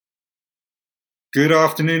Good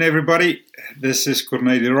afternoon, everybody. This is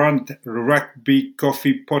Corné Durant, Rugby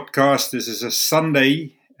Coffee Podcast. This is a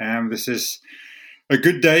Sunday. This is a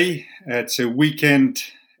good day. It's a weekend.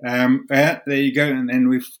 There you go. And then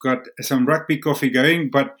we've got some rugby coffee going.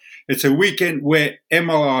 But it's a weekend where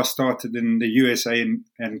MLR started in the USA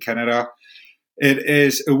and Canada. It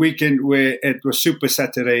is a weekend where it was Super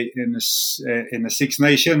Saturday in the Six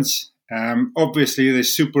Nations. Obviously,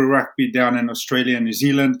 there's Super Rugby down in Australia and New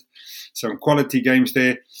Zealand. Some quality games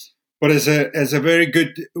there, but as a very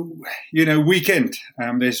good, weekend.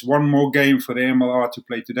 There's one more game for the MLR to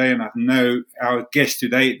play today, and I know our guest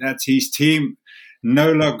today. That's his team,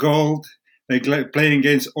 Nola Gold. They're playing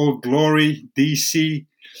against Old Glory DC.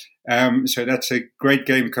 So that's a great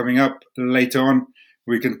game coming up later on.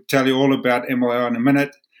 We can tell you all about MLR in a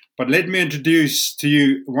minute. But let me introduce to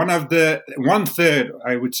you one third,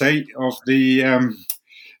 I would say, of the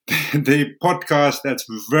podcast that's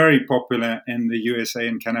very popular in the USA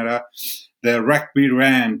and Canada, the Rugby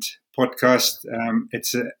Rant podcast.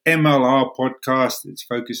 It's an MLR podcast. It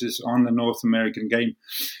focuses on the North American game.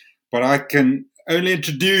 But I can only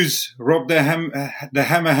introduce Rob the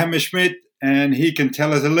Hammer Hammerschmidt, and he can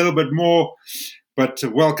tell us a little bit more. But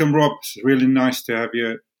welcome, Rob. It's really nice to have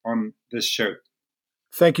you on this show.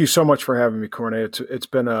 Thank you so much for having me, Corné.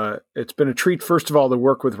 It's been a treat, first of all, to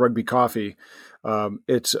work with Rugby Coffee.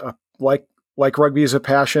 It's like rugby is a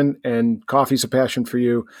passion and coffee is a passion for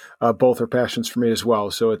you. Both are passions for me as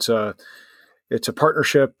well. So it's a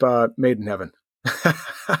partnership made in heaven.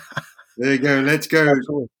 There you go. Let's go.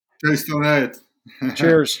 Absolutely. Toast on that.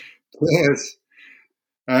 Cheers. Yes.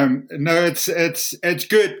 No, it's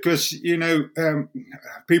good because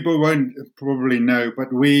people won't probably know,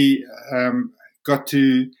 but we got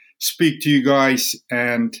to speak to you guys,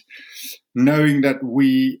 and knowing that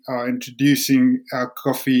we are introducing our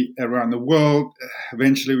coffee around the world.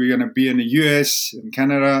 Eventually we're going to be in the US and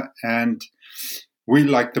Canada, and we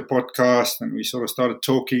liked the podcast, and we sort of started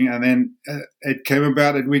talking, and then it came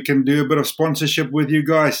about that we can do a bit of sponsorship with you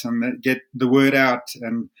guys and get the word out.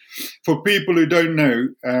 And for people who don't know,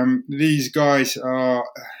 these guys are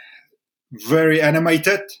very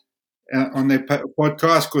animated on their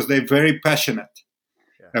podcast because they're very passionate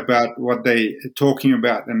about what they're talking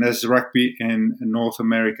about, and there's rugby in North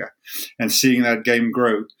America and seeing that game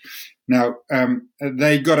grow. Now,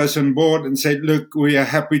 they got us on board and said, look, we are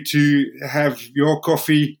happy to have your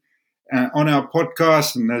coffee on our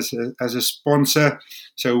podcast and as a sponsor.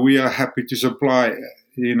 So we are happy to supply,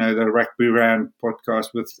 the Rugby Rant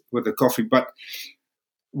podcast with the coffee. But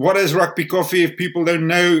what is Rugby Coffee? If people don't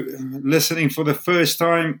know, listening for the first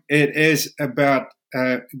time, it is about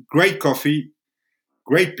great coffee,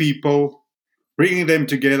 great people, bringing them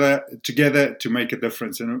together to make a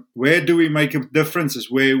difference. And where do we make a difference is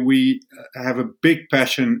where we have a big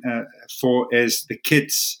passion for is the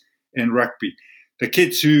kids in rugby. The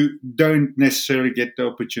kids who don't necessarily get the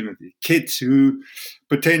opportunity. Kids who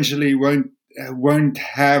potentially won't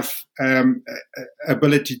have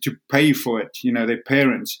ability to pay for it, their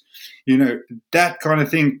parents, that kind of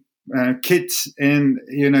thing. Kids in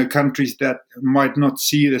countries that might not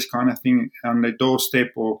see this kind of thing on their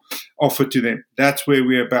doorstep or offer to them. That's where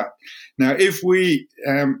we're about. Now, if we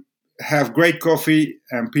have great coffee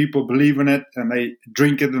and people believe in it and they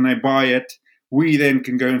drink it and they buy it, we then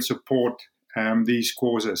can go and support these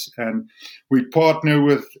causes. And we partner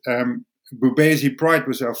with Bubesi Pride,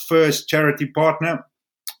 was our first charity partner.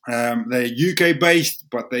 They're UK based,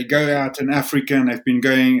 but they go out in Africa, and they've been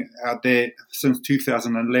going out there since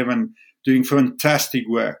 2011 doing fantastic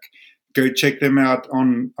work. Go check them out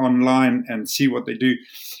online and see what they do.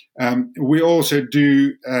 We also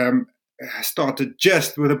started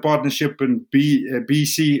just with a partnership in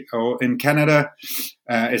BC or in Canada.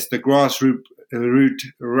 It's the Grassroots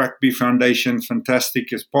Rugby Foundation,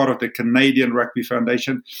 fantastic, as part of the Canadian Rugby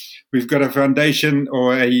Foundation. We've got a foundation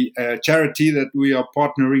or a charity that we are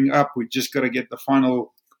partnering up. We just got to get the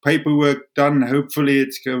final paperwork done. Hopefully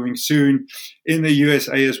it's going soon, in the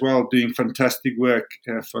USA as well, doing fantastic work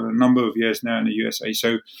for a number of years now in the USA.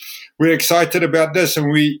 So we're excited about this, and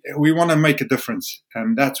we want to make a difference,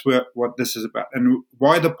 and that's what this is about. And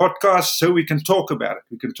why the podcast? So we can talk about it.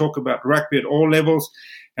 We can talk about rugby at all levels,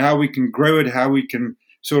 how we can grow it, how we can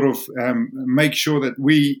sort of make sure that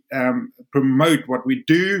we promote what we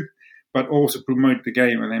do, but also promote the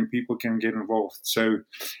game, and then people can get involved. So,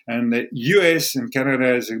 and the US and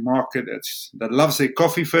Canada is a market that loves their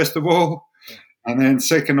coffee, first of all. And then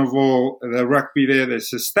second of all, the rugby there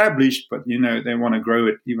that's established, but, they want to grow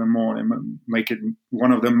it even more and make it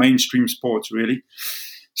one of the mainstream sports, really.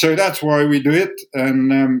 So that's why we do it,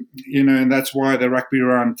 and and that's why the rugby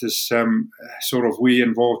round is sort of we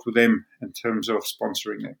involved with them in terms of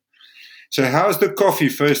sponsoring them. So how's the coffee,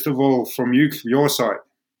 first of all, from your side?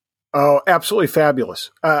 Oh, absolutely fabulous.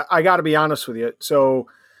 I got to be honest with you. So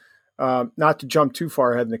not to jump too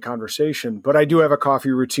far ahead in the conversation, but I do have a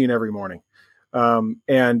coffee routine every morning.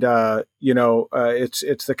 It's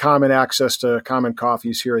the common access to common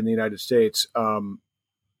coffees here in the United States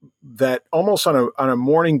that almost on a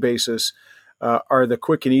morning basis are the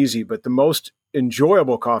quick and easy, but the most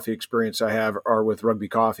enjoyable coffee experience I have are with Rugby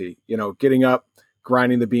Coffee. Getting up,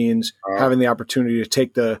 grinding the beans, having the opportunity to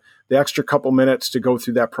take the extra couple minutes to go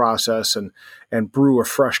through that process and brew a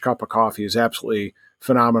fresh cup of coffee is absolutely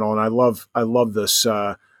phenomenal. And I love this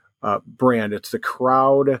brand. It's the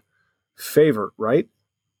Crowd Favorite, right?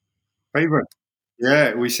 Favorite.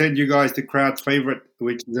 Yeah, we sent you guys the Crowd Favorite,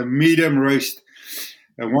 which is a medium roast.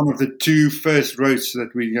 One of the two first roasts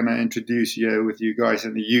that we're going to introduce here with you guys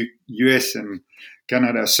in the US and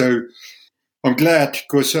Canada. So I'm glad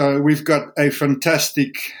because we've got a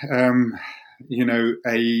fantastic, a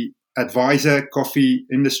advisor, coffee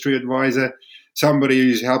industry advisor, somebody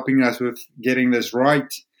who's helping us with getting this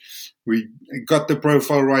right. We got the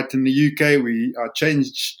profile right in the UK. We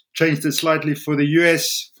changed it slightly for the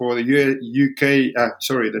US, for the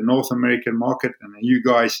the North American market. And you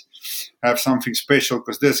guys have something special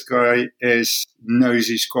because this guy knows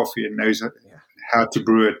his coffee and knows how to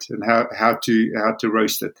brew it and how to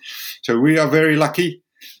roast it. So we are very lucky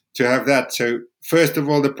to have that. So first of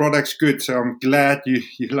all, the product's good. So I'm glad you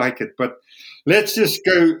like it. But let's just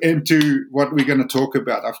go into what we're going to talk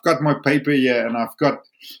about. I've got my paper here and I've got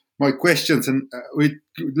my questions, and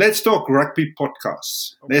let's talk rugby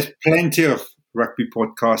podcasts. There's plenty of rugby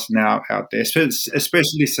podcasts now out there,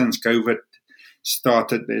 especially since COVID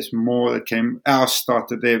started. There's more that came. Our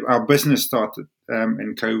business started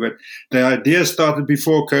in COVID. The idea started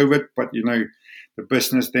before COVID, but the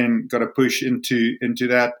business then got a push into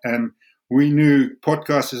that, and we knew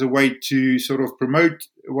podcast is a way to sort of promote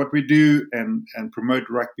what we do and promote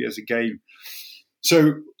rugby as a game.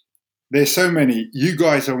 So there's so many. You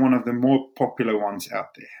guys are one of the more popular ones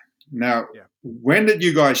out there. Now, When did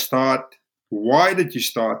you guys start? Why did you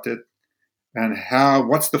start it? And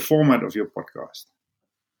what's the format of your podcast?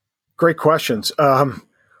 Great questions.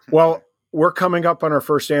 Well, we're coming up on our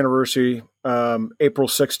first anniversary, April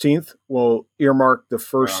 16th. We'll earmark the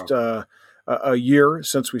first a year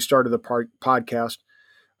since we started the podcast.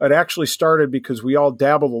 It actually started because we all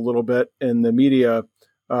dabbled a little bit in the media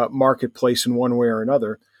marketplace in one way or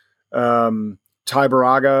another. Ty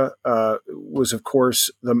Baraga was, of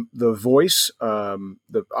course, the voice,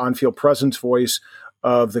 the on-field presence voice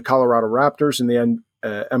of the Colorado Raptors in the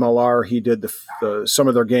MLR. He did some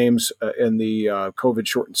of their games in the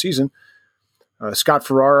COVID-shortened season. Scott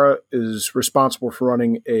Ferrara is responsible for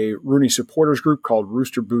running a Rooney supporters group called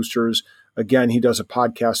Rooster Boosters. Again, he does a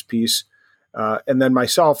podcast piece. And then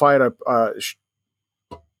myself, I had a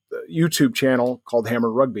YouTube channel called Hammer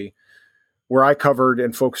Rugby, where I covered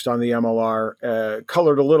and focused on the MLR,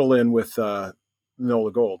 colored a little in with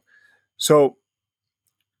Nola Gold. So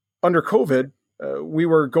under COVID, we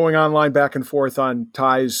were going online back and forth on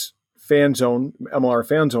Ty's MLR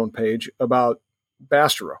Fan Zone page about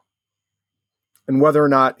Bastareaud and whether or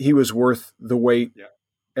not he was worth the weight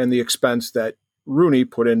and the expense that Rooney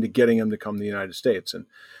put into getting him to come to the United States. And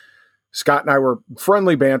Scott and I were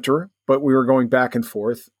friendly banter, but we were going back and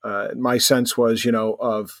forth. My sense was,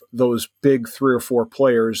 of those big 3 or 4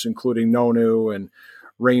 players, including Nonu and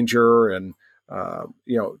Ranger and,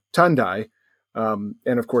 Tendai, and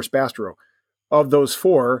of course, Bastareaud. Of those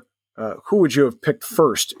 4, who would you have picked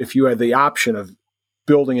first if you had the option of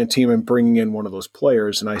building a team and bringing in one of those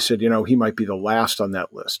players? And I said, he might be the last on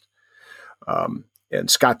that list. And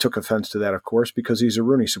Scott took offense to that, of course, because he's a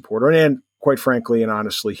Rooney supporter. And quite frankly and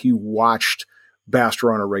honestly, he watched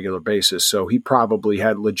Bastareaud on a regular basis. So he probably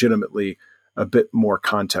had legitimately a bit more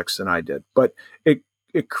context than I did. But it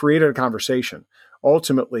created a conversation.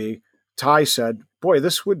 Ultimately, Ty said, boy,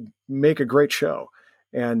 this would make a great show.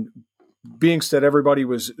 And being that everybody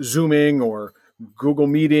was Zooming or Google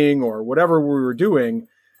Meeting or whatever we were doing,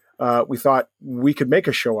 we thought we could make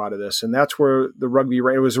a show out of this. And that's where the Rugby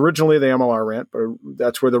Rant, it was originally the MLR Rant, but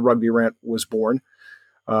that's where the Rugby Rant was born.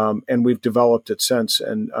 And we've developed it since.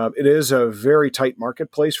 And it is a very tight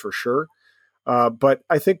marketplace for sure. But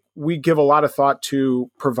I think we give a lot of thought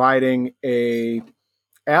to providing a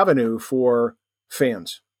avenue for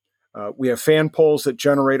fans. We have fan polls that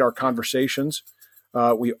generate our conversations.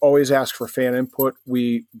 We always ask for fan input.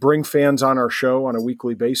 We bring fans on our show on a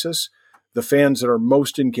weekly basis. The fans that are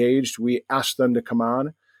most engaged, we ask them to come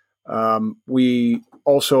on. We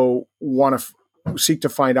also want to seek to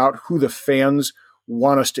find out who the fans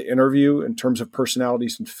want us to interview in terms of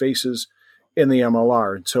personalities and faces in the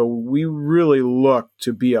MLR. And so we really look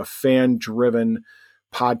to be a fan-driven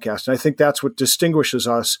podcast. And I think that's what distinguishes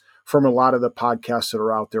us from a lot of the podcasts that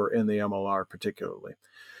are out there in the MLR particularly.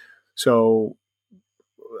 So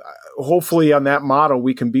hopefully on that model,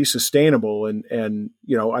 we can be sustainable. And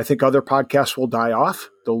I think other podcasts will die off.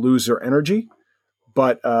 They'll lose their energy.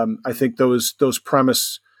 But I think those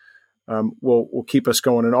premise will keep us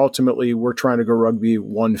going. And ultimately, we're trying to go rugby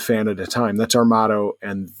one fan at a time. That's our motto.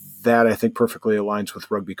 And that, I think, perfectly aligns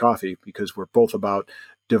with Rugby Coffee because we're both about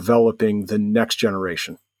developing the next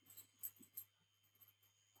generation.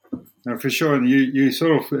 No, for sure. And you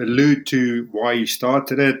sort of allude to why you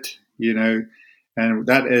started it, and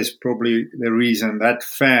that is probably the reason that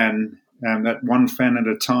fan, that one fan at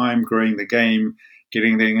a time, growing the game,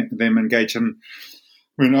 getting them engaged. And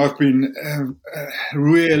I've been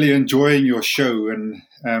really enjoying your show, and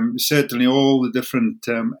certainly all the different,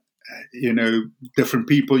 different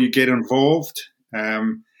people you get involved.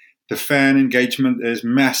 The fan engagement is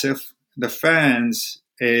massive. The fans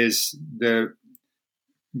is the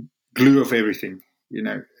glue of everything,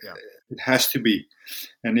 Yeah. It has to be.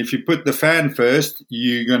 And if you put the fan first,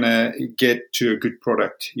 you're going to get to a good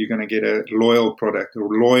product. You're going to get a loyal product or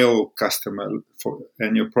loyal customer,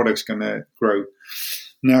 and your product's going to grow.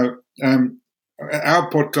 Now, our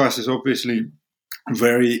podcast is obviously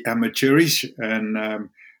very amateurish and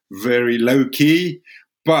very low key,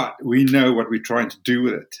 but we know what we're trying to do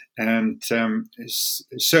with it. And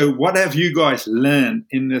so what have you guys learned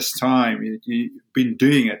in this time? You've been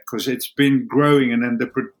doing it because it's been growing, and then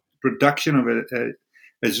the production of it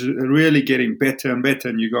is really getting better and better.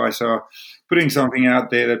 And you guys are putting something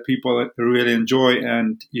out there that people really enjoy,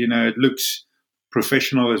 and, it looks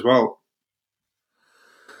professional as well.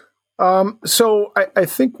 So I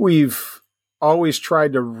think we've always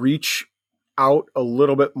tried to reach out a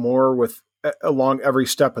little bit more along every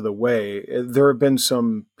step of the way. There have been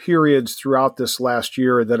some periods throughout this last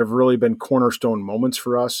year that have really been cornerstone moments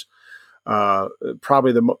for us.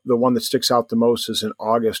 Probably the one that sticks out the most is in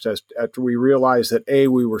August, after we realized that A,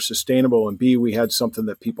 we were sustainable, and B, we had something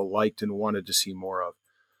that people liked and wanted to see more of.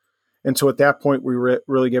 And so at that point, we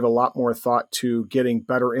really gave a lot more thought to getting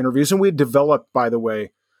better interviews. And we developed, by the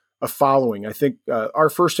way, a following. I think our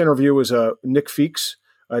first interview was Nick Feeks.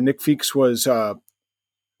 Nick Feeks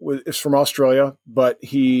is from Australia, but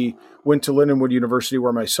he went to Lindenwood University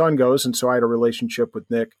where my son goes. And so I had a relationship with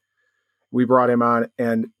Nick. We brought him on,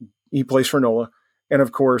 and he plays for NOLA. And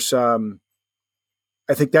of course, I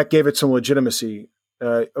think that gave it some legitimacy.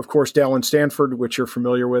 Of course, Dallin Stanford, which you're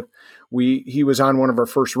familiar with, he was on one of our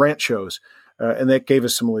first rant shows, and that gave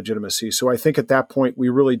us some legitimacy. So I think at that point, we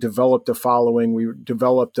really developed a following. We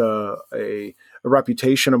developed a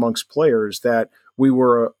reputation amongst players that we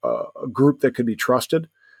were a group that could be trusted,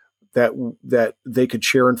 that they could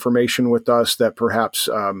share information with us, that perhaps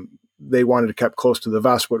they wanted to keep close to the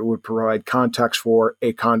vest, but it would provide context for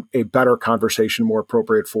a better conversation, more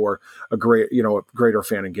appropriate for a greater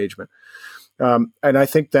fan engagement. And I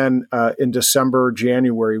think then in December,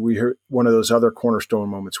 January, we hit one of those other cornerstone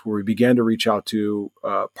moments where we began to reach out to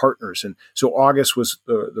partners. And so August was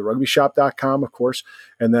the rugbyshop.com, of course.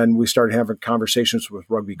 And then we started having conversations with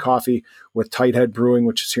Rugby Coffee, with Tighthead Brewing,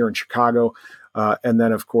 which is here in Chicago. And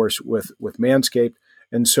then, of course, with Manscaped.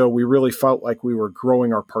 And so we really felt like we were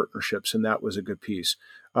growing our partnerships, and that was a good piece.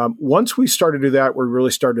 Once we started to do that, we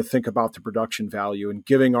really started to think about the production value and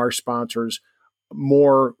giving our sponsors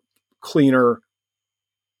more cleaner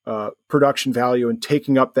production value, and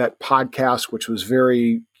taking up that podcast, which was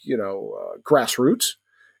very, grassroots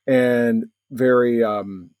and very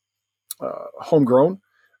homegrown,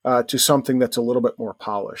 to something that's a little bit more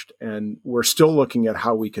polished. And we're still looking at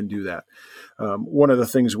how we can do that. One of the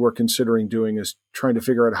things we're considering doing is trying to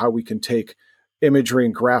figure out how we can take imagery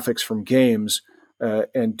and graphics from games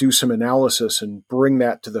and do some analysis and bring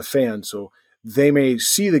that to the fans. So they may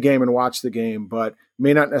see the game and watch the game, but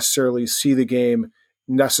may not necessarily see the game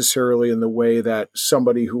necessarily in the way that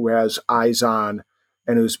somebody who has eyes on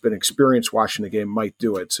and who's been experienced watching the game might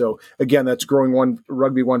do it. So again, that's growing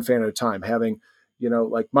rugby one fan at a time, having,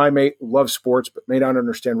 like my mate loves sports, but may not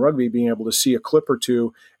understand rugby, being able to see a clip or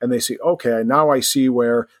two and they say, okay, now I see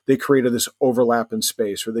where they created this overlap in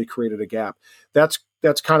space or they created a gap. That's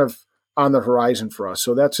kind of on the horizon for us.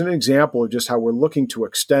 So that's an example of just how we're looking to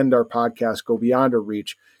extend our podcast, go beyond our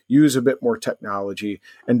reach, use a bit more technology,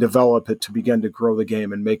 and develop it to begin to grow the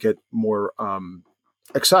game and make it more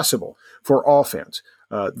accessible for all fans,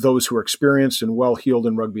 those who are experienced and well-heeled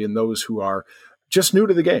in rugby and those who are just new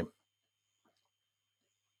to the game.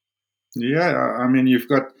 Yeah, I mean, you've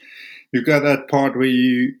got that part where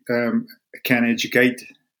you can educate,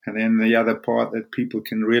 and then the other part that people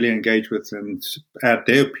can really engage with and add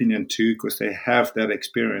their opinion to because they have that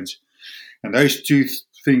experience. And those two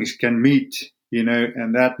things can meet,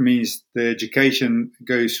 and that means the education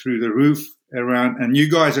goes through the roof around, and you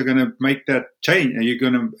guys are going to make that change, and you're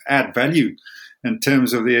going to add value in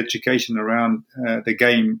terms of the education around the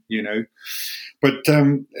game. But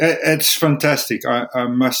it's fantastic. I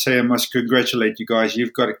must say, I must congratulate you guys.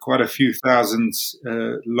 You've got quite a few thousands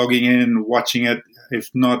logging in, watching it, if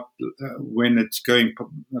not when it's going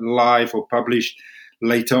live or published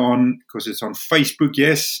later on, because it's on Facebook.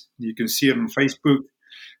 Yes, you can see it on Facebook.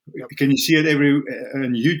 Yep. Can you see it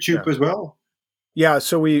on YouTube as well? Yeah,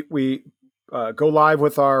 so we go live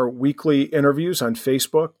with our weekly interviews on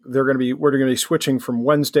Facebook. We're going to be switching from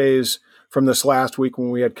Wednesdays from this last week when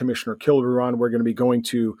we had Commissioner Kilbrew on. We're going to be going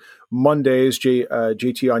to Mondays. JT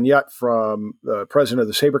Onyet from the president of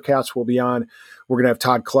the Sabercats will be on. We're going to have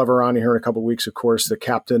Todd Clever on here in a couple of weeks, of course, the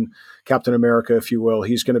Captain America, if you will.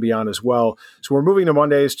 He's going to be on as well. So we're moving to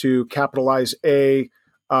Mondays to capitalize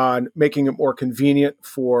on making it more convenient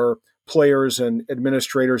for players and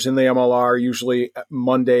administrators in the MLR. Usually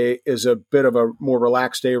Monday is a bit of a more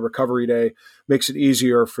relaxed day, recovery day, makes it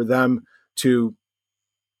easier for them to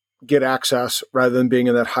get access rather than being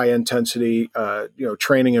in that high intensity,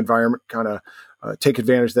 training environment, kind of take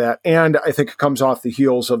advantage of that. And I think it comes off the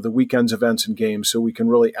heels of the weekend's events and games. So we can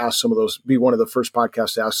really ask some of those, be one of the first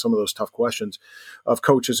podcasts to ask some of those tough questions of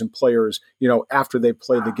coaches and players, after they've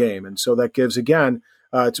played the game. And so that gives, again,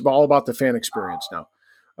 it's all about the fan experience now.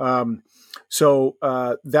 So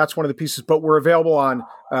that's one of the pieces, but we're available on,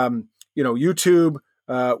 YouTube.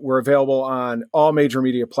 We're available on all major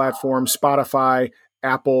media platforms, Spotify,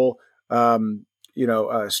 Apple,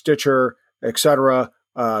 Stitcher, etc.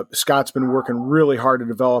 Scott's been working really hard to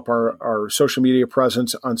develop our social media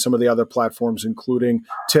presence on some of the other platforms, including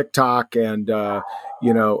TikTok and,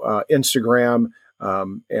 Instagram.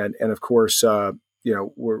 And of course,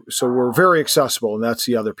 we're very accessible, and that's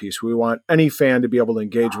the other piece. We want any fan to be able to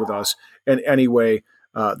engage with us in any way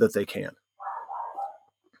that they can.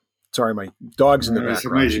 Sorry, my dog's in the background. It's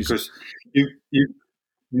amazing because you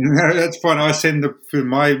that's fun. I send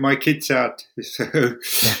my kids out, so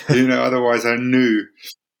otherwise I knew.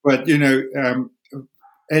 But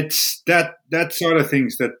it's that sort of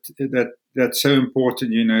things that's so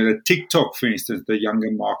important. The TikTok, for instance, the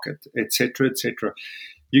younger market, etc., etc.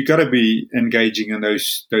 You got to be engaging in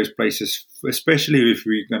those places, especially if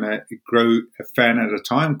we're going to grow a fan at a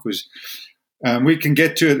time, because we can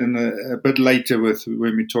get to it in a bit later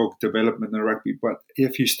when we talk development in rugby. But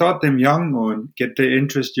if you start them young or get their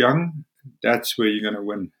interest young, that's where you're going to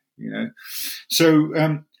win.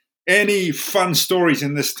 So any fun stories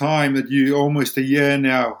in this time that you almost a year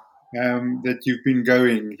now that you've been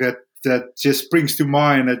going that just brings to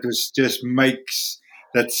mind, that just makes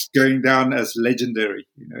that's going down as legendary,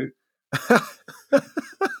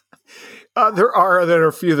 There are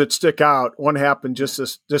a few that stick out. One happened just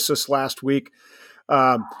this last week.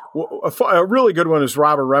 A really good one is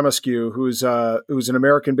Robert Remescue, who's an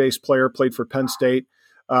American-based player, played for Penn State.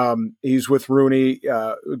 He's with Rooney,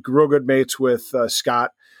 real good mates with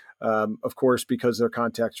Scott, of course, because their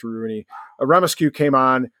contacts with Rooney. Remescue came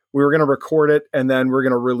on. We were going to record it, and then we're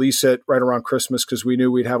going to release it right around Christmas because we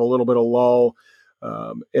knew we'd have a little bit of lull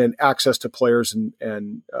and access to players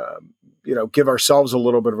and give ourselves a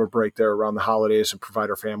little bit of a break there around the holidays and provide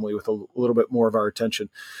our family with a little bit more of our attention.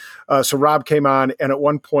 So Rob came on, and at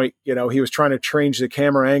one point, he was trying to change the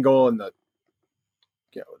camera angle, and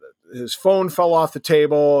his phone fell off the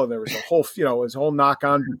table, and there was a whole, his whole knock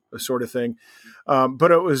on sort of thing.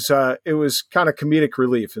 But it was kind of comedic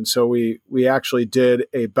relief. And so we actually did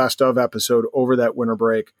a best of episode over that winter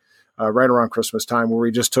break, right around Christmas time, where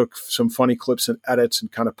we just took some funny clips and edits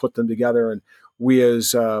and kind of put them together. And we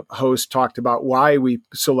as hosts talked about why we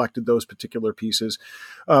selected those particular pieces.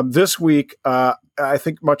 This week, I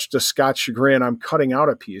think much to Scott's chagrin, I'm cutting out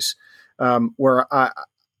a piece where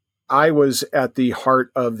I was at the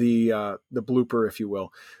heart of the blooper, if you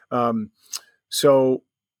will. So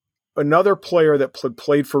another player that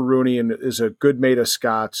played for Rooney and is a good mate of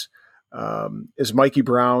Scott's is Mikey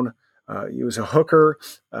Brown. He was a hooker.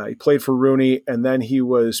 He played for Rooney, and then he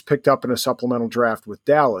was picked up in a supplemental draft with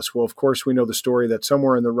Dallas. Well, of course, we know the story that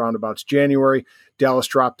somewhere in the roundabouts January, Dallas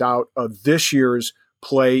dropped out of this year's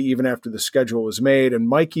play even after the schedule was made, and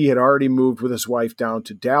Mikey had already moved with his wife down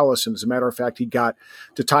to Dallas. And as a matter of fact, he got,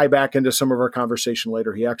 to tie back into some of our conversation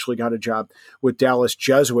later, he actually got a job with Dallas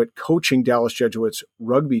Jesuit, coaching Dallas Jesuit's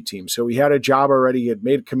rugby team. So he had a job already. He had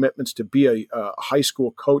made commitments to be a high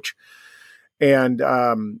school coach. And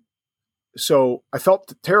so I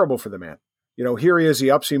felt terrible for the man. Here he is,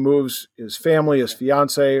 he ups, he moves his family, his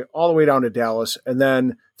fiance, all the way down to Dallas. And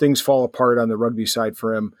then things fall apart on the rugby side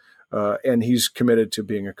for him. And he's committed to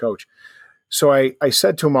being a coach. So I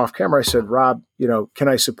said to him off camera, I said, Rob, can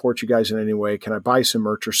I support you guys in any way? Can I buy some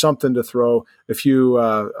merch or something to throw a few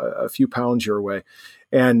pounds your way?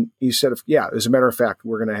 And he said, yeah, as a matter of fact,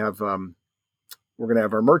 we're going to have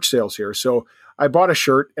our merch sales here. So I bought a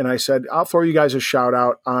shirt and I said, I'll throw you guys a shout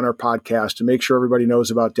out on our podcast to make sure everybody knows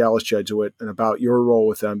about Dallas Jesuit and about your role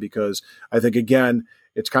with them, because I think, again,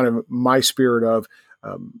 it's kind of my spirit of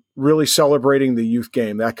really celebrating the youth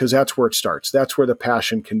game, because that's where it starts. That's where the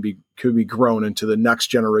passion can be grown into the next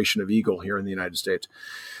generation of Eagle here in the United States.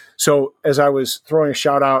 So as I was throwing a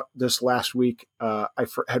shout out this last week, I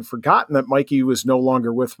had forgotten that Mikey was no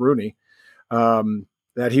longer with RUNY.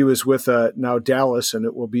 That he was with now Dallas, and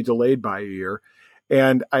it will be delayed by a year.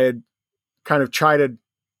 And I had kind of chided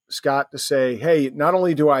Scott to say, hey, not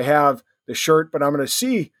only do I have the shirt, but I'm going to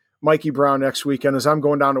see Mikey Brown next weekend as I'm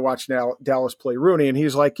going down to watch Dallas play RUNY. And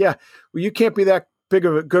he's like, yeah, well, you can't be that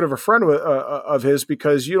good of a friend of his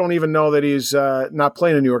because you don't even know that he's not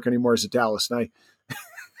playing in New York anymore as a Dallas. And I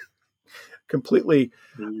completely,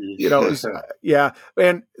 yeah.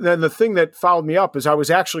 And then the thing that followed me up is I was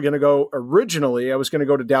actually going to go originally. I was going to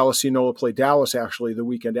go to Dallas, see Nola play Dallas actually the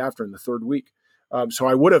weekend after in the third week. So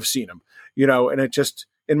I would have seen him, and it just,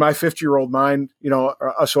 in my 50-year-old mind,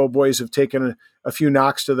 us old boys have taken a few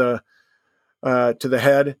knocks to the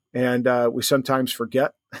head, and we sometimes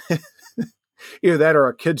forget. Either that or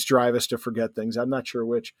our kids drive us to forget things. I'm not sure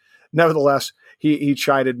which. Nevertheless, he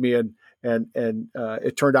chided me, and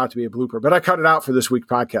it turned out to be a blooper. But I cut it out for this week's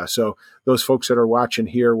podcast, so those folks that are watching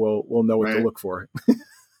here will know what to look for.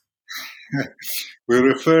 We'll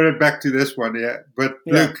refer it back to this one, yeah. But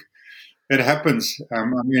look, it happens.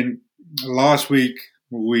 Last week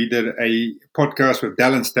we did a podcast with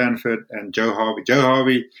Dallin Stanford and Joe Harvey. Joe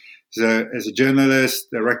Harvey is a journalist,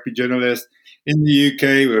 a rugby journalist in the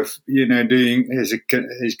UK. With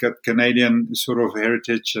he's got Canadian sort of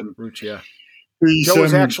heritage and roots. Yeah, Joe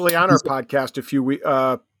was actually on our podcast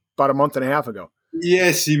about a month and a half ago.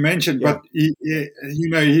 Yes, he mentioned, but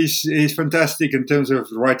he's fantastic in terms of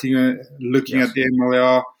writing, looking at the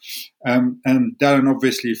MLR, and Darren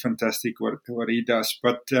obviously fantastic what he does.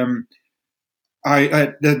 But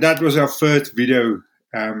that was our first video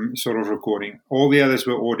sort of recording. All the others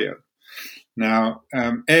were audio. Now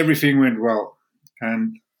everything went well,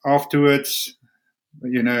 and afterwards,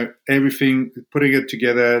 everything, putting it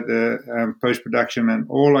together, the post production, and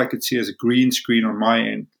all I could see is a green screen on my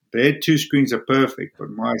end. Their two screens are perfect, but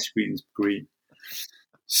my screen's green.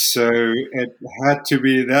 So it had to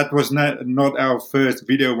be, that was not our first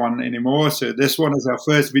video one anymore. So this one is our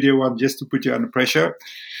first video one, just to put you under pressure.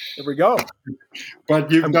 There we go.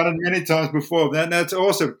 But you've done it many times before. That's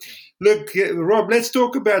awesome. Look, Rob, let's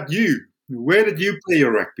talk about you. Where did you play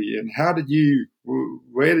your rugby, and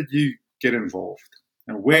where did you get involved?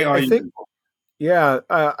 And where are you involved? Yeah,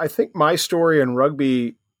 I think my story in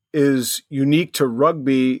rugby is unique to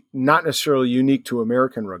rugby, not necessarily unique to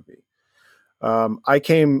American rugby. I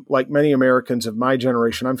came, like many Americans of my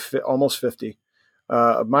generation, I'm almost 50,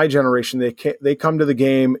 of my generation, they come to the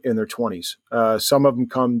game in their 20s. Some of them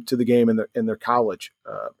come to the game in their college.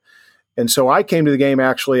 And so I came to the game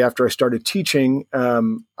actually after I started teaching.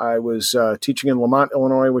 I was teaching in Lamont,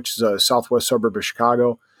 Illinois, which is a southwest suburb of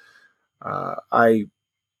Chicago. I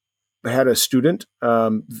had a student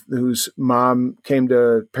whose mom came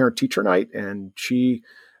to parent-teacher night, and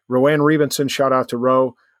Roanne Rebenson, shout out to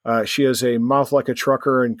Ro. She has a mouth like a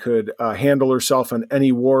trucker and could handle herself on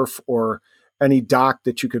any wharf or any dock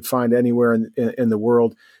that you could find anywhere in the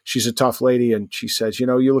world. She's a tough lady, and she says,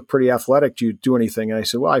 you look pretty athletic. Do you do anything? And I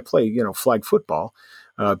said, well, I play, flag football,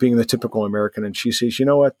 being the typical American. And she says, you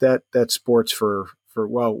know what, that's sports for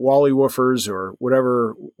wally woofers or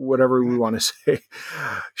whatever we want to say.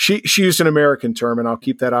 She used an American term, and I'll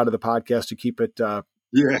keep that out of the podcast to keep it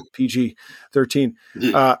PG-13.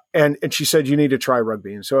 Yeah. And she said, you need to try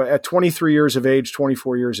rugby. And so at 24 years of age,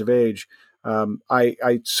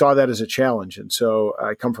 I saw that as a challenge. And so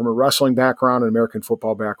I come from a wrestling background, an American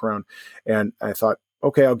football background, and I thought,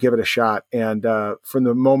 okay, I'll give it a shot. And from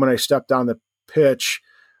the moment I stepped on the pitch,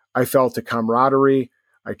 I felt a camaraderie.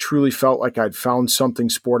 I truly felt like I'd found something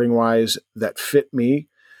sporting-wise that fit me.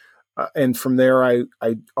 And from there, I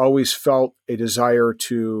always felt a desire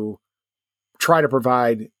to try to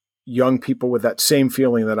provide young people with that same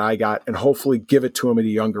feeling that I got, and hopefully give it to them at a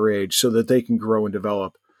younger age so that they can grow and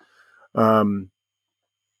develop. And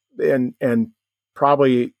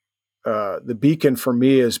probably the beacon for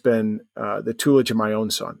me has been the tutelage of my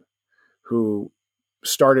own son, who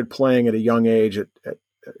started playing at a young age at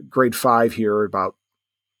grade 5 here, about,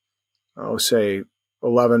 say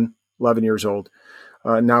 11 years old.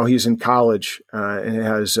 Now he's in college and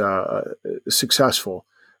has been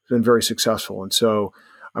very successful. And so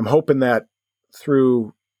I'm hoping that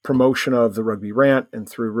through promotion of the Rugby Rant and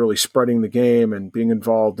through really spreading the game and being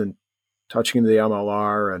involved in touching into the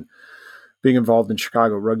MLR and being involved in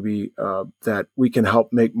Chicago rugby, that we can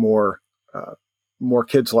help make more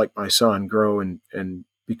kids like my son grow and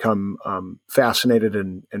become fascinated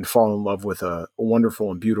and fall in love with a wonderful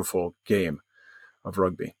and beautiful game of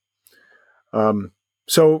rugby.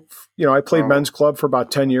 So, I played men's club for about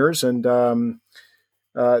 10 years. And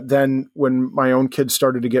then when my own kids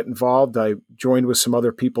started to get involved, I joined with some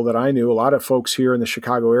other people that I knew. A lot of folks here in the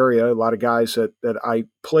Chicago area, a lot of guys that I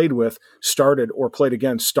played with started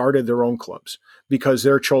their own clubs because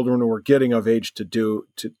their children were getting of age to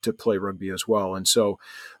play rugby as well. And so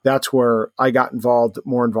that's where I got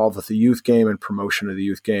more involved with the youth game and promotion of the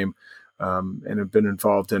youth game. And have been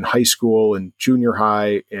involved in high school and junior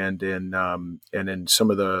high and in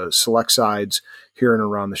some of the select sides here and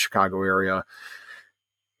around the Chicago area.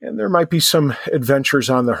 And there might be some adventures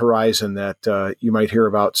on the horizon that you might hear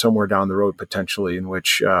about somewhere down the road potentially, in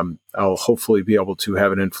which I'll hopefully be able to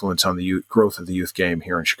have an influence on the growth of the youth game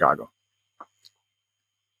here in Chicago.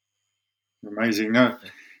 Amazing. No,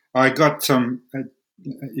 I got some,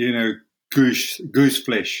 goose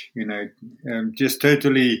flesh, just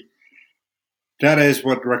totally. That is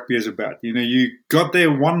what rugby is about. You got there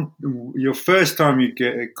your first time you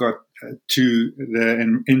got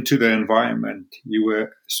into the environment, you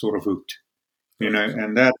were sort of hooked,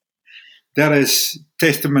 and that is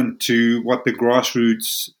testament to what the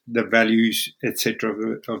grassroots, the values,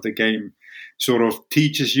 etc. of the game sort of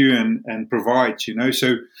teaches you and provides,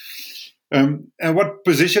 So, and what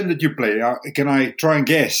position did you play? Can I try and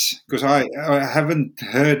guess? Because I haven't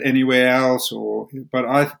heard anywhere else, but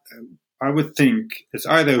I would think it's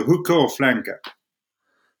either hooker or flanker.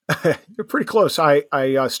 You're pretty close. I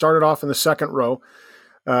started off in the second row.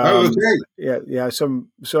 Okay. Yeah. So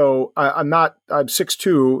I'm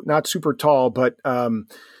 6'2", not super tall, but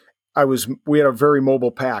we had a very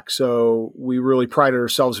mobile pack. So we really prided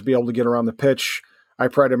ourselves to be able to get around the pitch. I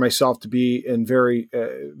prided myself to be in very,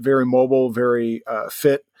 very mobile, very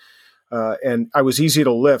fit. And I was easy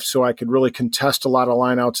to lift, so I could really contest a lot of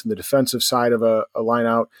lineouts in the defensive side of a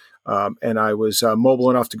lineout. And I was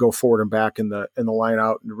mobile enough to go forward and back in the line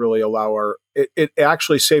out and really allow it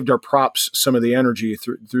actually saved our props some of the energy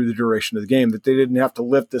through the duration of the game, that they didn't have to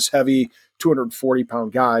lift this heavy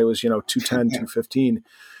 240-pound guy. It was, 210, 215,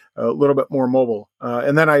 a little bit more mobile.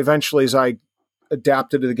 And then I eventually, as I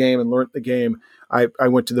adapted to the game and learned the game, I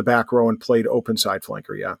went to the back row and played open side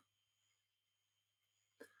flanker. Yeah.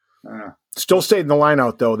 Still stayed in the line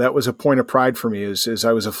out, though. That was a point of pride for me, is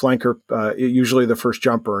I was a flanker, usually the first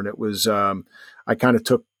jumper, and it was I kind of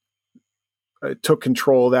took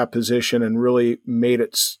control of that position and really made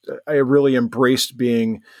it. I really embraced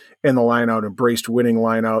being in the line out, embraced winning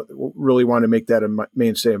line out. Really wanted to make that a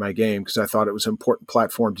mainstay of my game because I thought it was an important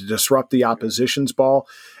platform to disrupt the opposition's ball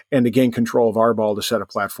and to gain control of our ball to set a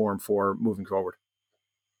platform for moving forward.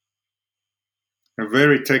 A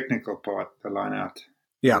very technical part, the line out.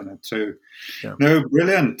 Yeah. So, no,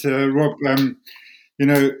 brilliant, Rob.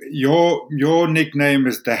 Your nickname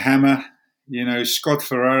is the Hammer. Scott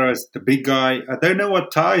Ferreira is the big guy. I don't know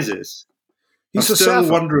what Ties is. I'm still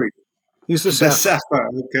Safa. Wondering. He's the Safa.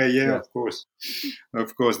 Okay, yeah, of course.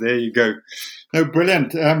 There you go. No,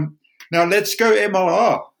 brilliant. Now let's go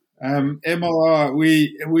MLR. MLR.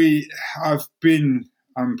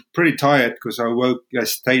 I'm pretty tired because I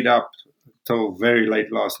stayed up till very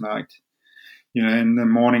late last night. In the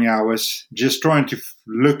morning hours, just trying to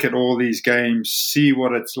look at all these games, see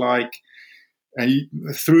what it's like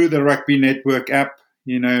through the Rugby Network app,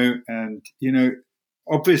 and,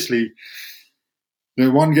 obviously the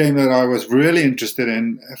one game that I was really interested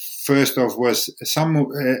in first off was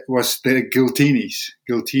the Giltinis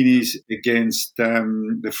against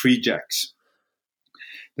the Free Jacks.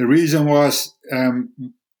 The reason was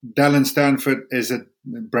Dallin Stanford is a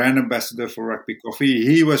brand ambassador for Rugby Coffee.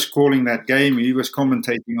 He was calling that game. He was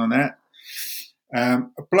commentating on that.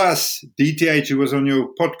 Plus, DTH, who was on your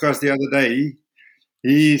podcast the other day,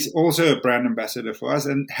 he's also a brand ambassador for us.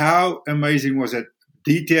 And how amazing was it?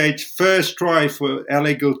 DTH first try for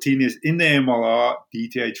LA Giltinis in the MLR,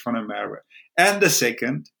 DTH van der Merwe. And the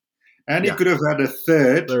second. And he could have had a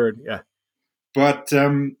third. Yeah. But,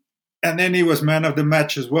 and then he was man of the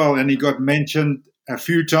match as well. And he got mentioned a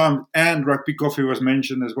few times, and Rugby Coffee was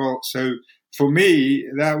mentioned as well. So for me,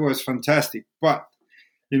 that was fantastic. But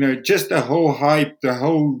just the whole hype, the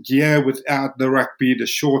whole year without the rugby, the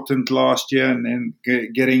shortened last year, and then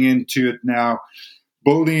getting into it now,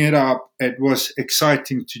 building it up. It was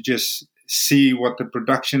exciting to just see what the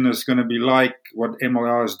production is going to be like, what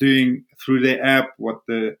MLR is doing through their app, what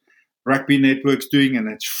the Rugby Network's doing, and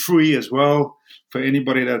it's free as well for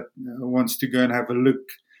anybody that wants to go and have a look.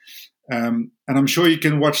 And I'm sure you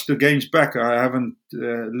can watch the games back. I haven't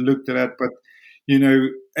looked at that, but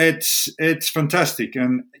it's fantastic.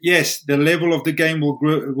 And yes, the level of the game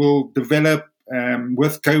will develop.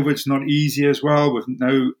 With COVID, it's not easy as well. With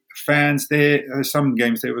no fans there, some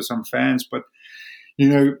games there were some fans, but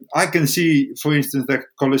I can see, for instance, that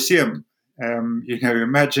Colosseum.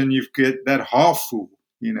 Imagine you've got that half full.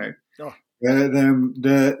 Oh.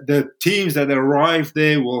 The teams that arrive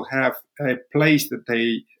there will have a place that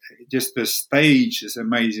the stage is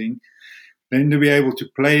amazing. Then to be able to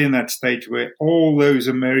play in that stage where all those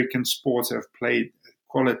American sports have played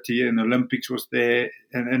quality, and Olympics was there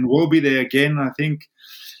and will be there again, I think,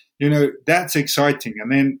 that's exciting.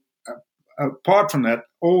 And then apart from that,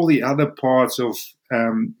 all the other parts of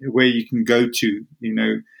where you can go to,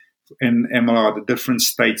 in MLR, the different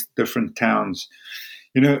states, different towns,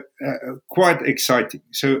 quite exciting.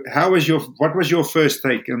 So what was your first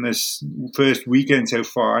take on this first weekend so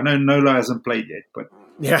far? I know NOLA hasn't played yet, but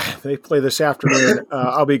yeah, they play this afternoon.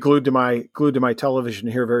 I'll be glued to my television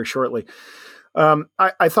here very shortly.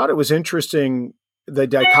 I thought it was interesting, the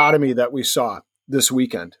dichotomy that we saw this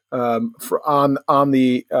weekend on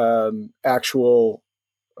the actual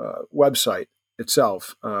website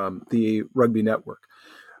itself, the Rugby Network.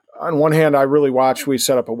 On one hand, we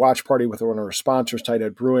set up a watch party with one of our sponsors,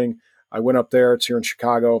 Tighthead Brewing. I went up there, it's here in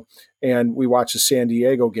Chicago, and we watched the San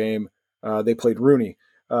Diego game. They played Rooney.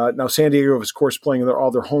 Now, San Diego was, of course, playing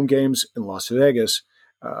all their home games in Las Vegas.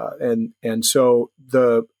 And so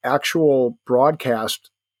the actual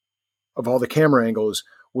broadcast of all the camera angles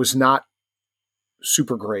was not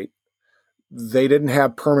super great. They didn't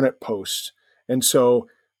have permanent posts. And so,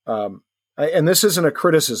 and this isn't a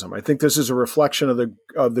criticism. I think this is a reflection of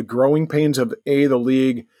the growing pains of the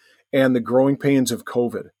league and the growing pains of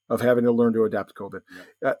COVID, of having to learn to adapt to COVID.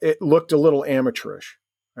 It looked a little amateurish.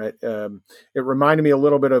 Right. It reminded me a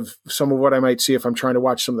little bit of some of what I might see if I'm trying to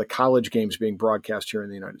watch some of the college games being broadcast here in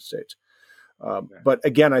the United States. But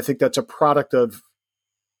again, I think that's a product of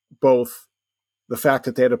both the fact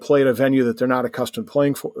that they had to play at a venue that they're not accustomed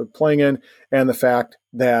playing in, and the fact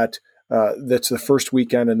that that's the first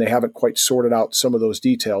weekend and they haven't quite sorted out some of those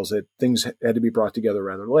details, that things had to be brought together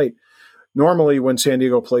rather late. Normally, when San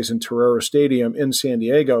Diego plays in Torero Stadium in San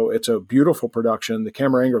Diego, it's a beautiful production. The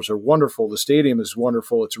camera angles are wonderful. The stadium is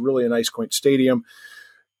wonderful. It's really a nice, quaint stadium.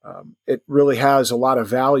 It really has a lot of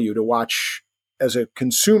value to watch as a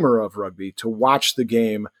consumer of rugby, to watch the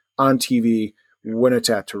game on TV when it's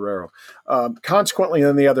at Torero. Consequently,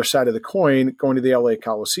 on the other side of the coin, going to the LA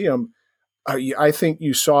Coliseum, I think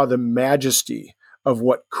you saw the majesty of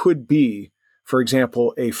what could be, for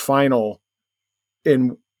example, a final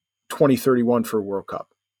in 2031 for World Cup.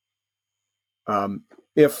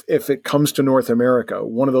 If it comes to North America,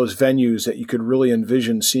 one of those venues that you could really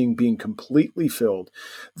envision seeing being completely filled.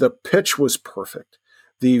 The pitch was perfect.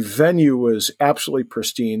 The venue was absolutely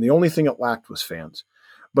pristine. The only thing it lacked was fans.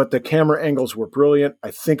 But the camera angles were brilliant.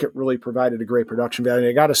 I think it really provided a great production value. And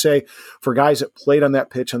I got to say, for guys that played on that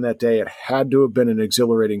pitch on that day, it had to have been an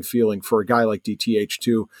exhilarating feeling for a guy like DTH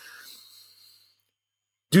to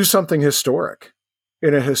do something historic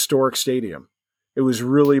in a historic stadium. It was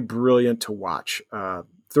really brilliant to watch.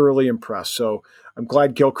 Thoroughly impressed. So I'm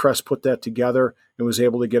glad Gilchrist put that together and was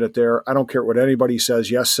able to get it there. I don't care what anybody says.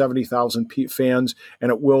 Yes, 70,000 fans, and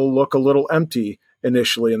it will look a little empty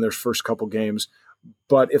initially in their first couple games.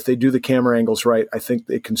 But if they do the camera angles right, I think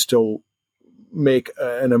they can still make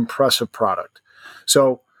an impressive product.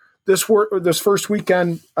 So this first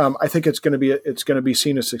weekend, I think it's going to be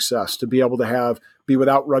seen as success to be able to be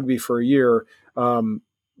without rugby for a year. There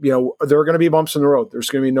are going to be bumps in the road.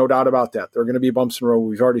 There's going to be no doubt about that. There are going to be bumps in the road.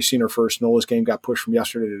 We've already seen our first. NOLA's game got pushed from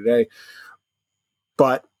yesterday to today.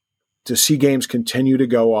 But to see games continue to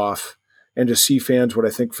go off and to see fans, what I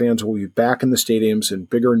think fans will be back in the stadiums in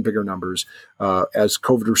bigger and bigger numbers as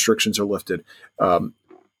COVID restrictions are lifted.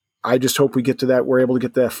 I just hope we get to that. We're able to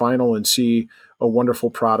get to that final and see a wonderful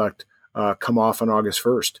product come off on August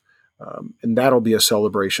 1st. And that'll be a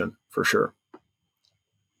celebration for sure.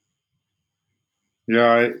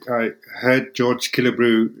 Yeah, I heard George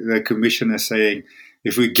Killebrew, the commissioner, saying,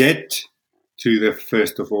 if we get to the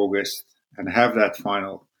 1st of August and have that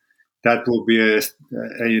final, that will be a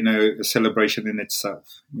celebration in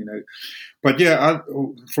itself. But yeah,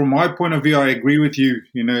 from my point of view, I agree with you.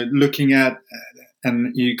 Looking at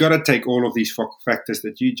and you got to take all of these factors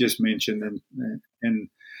that you just mentioned in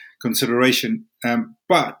consideration.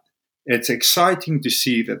 But it's exciting to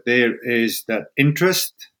see that there is that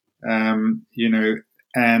interest, and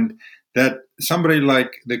that somebody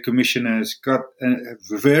like the commissioner has got a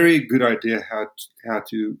very good idea how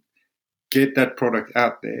to get that product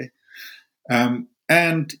out there.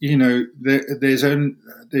 And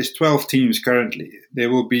there's 12 teams currently. There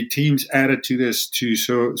will be teams added to this to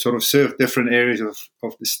sort of serve different areas of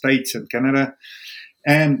the States and Canada.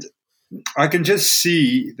 And I can just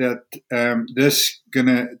see that this going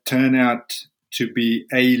to turn out to be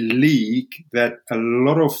a league that a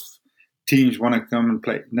lot of teams want to come and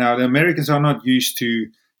play. Now, the Americans are not used to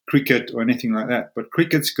cricket or anything like that, but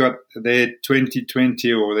cricket's got their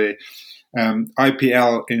 2020 or their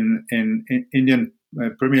IPL in Indian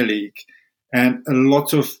Premier League, and a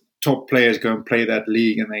lot of top players go and play that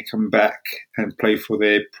league, and they come back and play for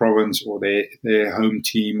their province or their home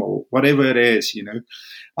team or whatever it is.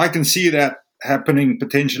 I can see that happening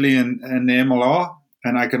potentially in the MLR,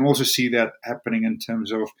 and I can also see that happening in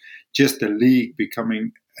terms of just the league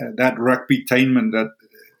becoming that rugby-tainment that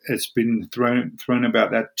it's been thrown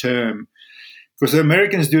about that term, because the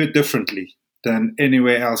Americans do it differently than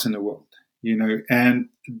anywhere else in the world. And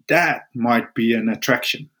that might be an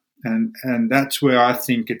attraction. And that's where I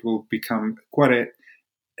think it will become quite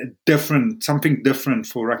a different, something different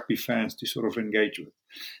for rugby fans to sort of engage with.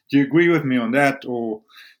 Do you agree with me on that, or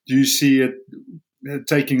do you see it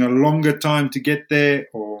taking a longer time to get there?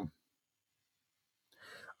 Or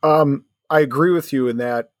I agree with you in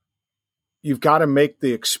that you've got to make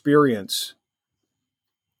the experience,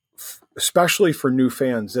 especially for new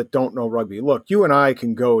fans that don't know rugby. Look, you and I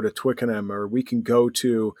can go to Twickenham, or we can go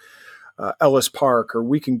to Ellis Park, or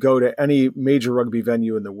we can go to any major rugby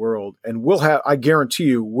venue in the world, and I guarantee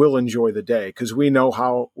you, we'll enjoy the day, because we know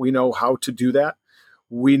how to do that.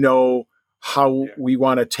 We know how we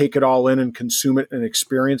want to take it all in and consume it and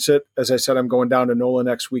experience it. As I said, I'm going down to NOLA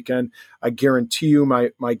next weekend. I guarantee you,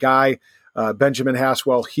 my guy, Benjamin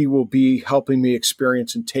Haswell, he will be helping me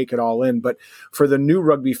experience and take it all in. But for the new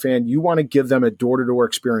rugby fan, you want to give them a door-to-door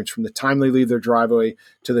experience from the time they leave their driveway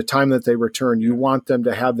to the time that they return. You want them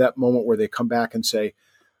to have that moment where they come back and say,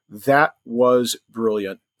 that was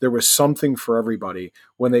brilliant. There was something for everybody.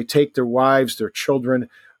 When they take their wives, their children,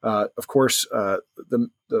 of course, the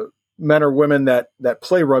men or women that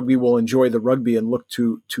play rugby will enjoy the rugby and look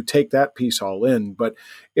to take that piece all in. But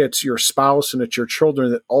it's your spouse and it's your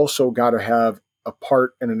children that also got to have a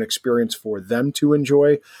part and an experience for them to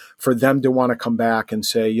enjoy, for them to want to come back and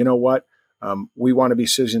say, you know what, we want to be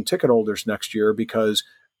season ticket holders next year, because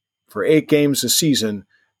for 8 games a season,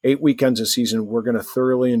 8 weekends a season, we're going to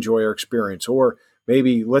thoroughly enjoy our experience. Or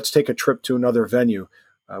maybe let's take a trip to another venue.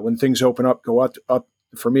 When things open up, go up.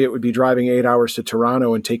 For me, it would be driving 8 hours to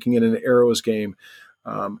Toronto and taking in an Arrows game,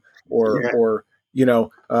 or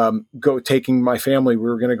taking my family. We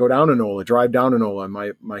were going to go down to NOLA, drive down to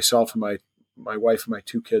NOLA. Myself and my wife and my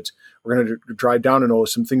 2 kids. We're going to drive down to NOLA.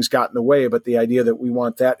 Some things got in the way, but the idea that we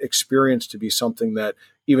want that experience to be something that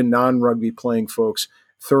even non-rugby playing folks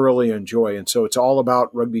thoroughly enjoy. And so it's all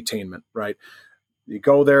about rugby-tainment, right? You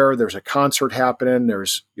go there, there's a concert happening,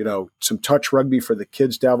 there's, some touch rugby for the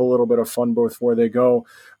kids to have a little bit of fun before they go.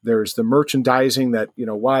 There's the merchandising that,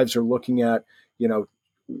 wives are looking at,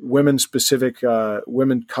 women specific,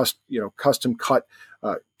 custom cut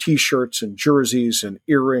T-shirts and jerseys and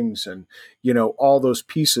earrings and, all those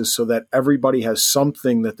pieces, so that everybody has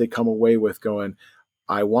something that they come away with going,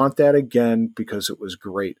 I want that again because it was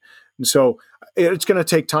great. And so it's going to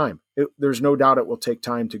take time. There's no doubt it will take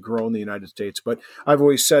time to grow in the United States. But I've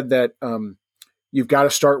always said that you've got to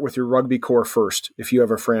start with your rugby core first. If you have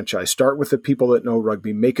a franchise, start with the people that know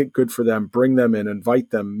rugby, make it good for them, bring them in, invite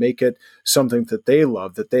them, make it something that they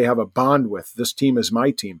love, that they have a bond with. This team is my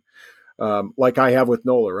team, like I have with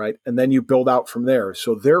NOLA, right? And then you build out from there.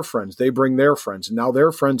 So their friends, they bring their friends. And now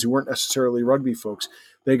their friends who weren't necessarily rugby folks,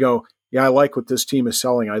 they go, yeah, I like what this team is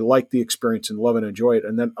selling. I like the experience and love and enjoy it.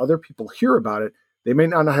 And then other people hear about it. They may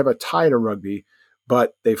not have a tie to rugby,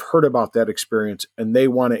 but they've heard about that experience and they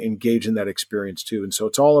want to engage in that experience too. And so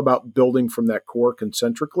it's all about building from that core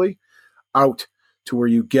concentrically out to where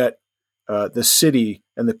you get the city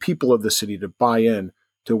and the people of the city to buy in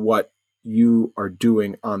to what you are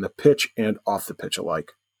doing on the pitch and off the pitch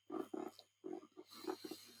alike.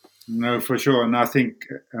 No, for sure. And I think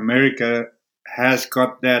America has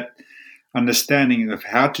got that understanding of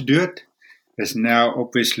how to do it. There's now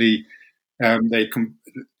obviously MLR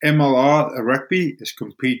rugby is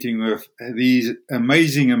competing with these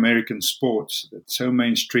amazing American sports that's so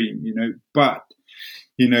mainstream, but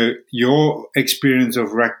your experience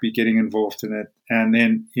of rugby, getting involved in it, and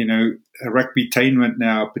then a rugbytainment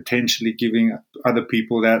now potentially giving other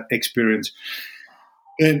people that experience.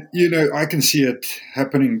 And I can see it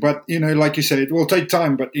happening, but like you say, it will take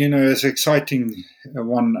time. But it's an exciting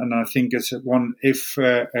one, and I think it's one. If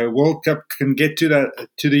a World Cup can get to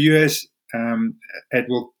the US, it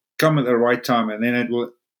will come at the right time, and then it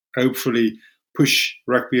will hopefully push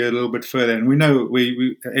rugby a little bit further. And we know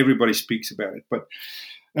we everybody speaks about it. But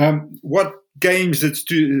what games that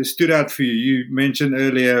stood out for you? You mentioned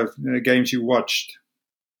earlier games you watched.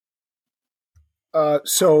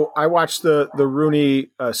 So I watched the Rooney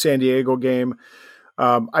San Diego game.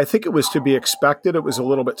 I think it was to be expected. It was a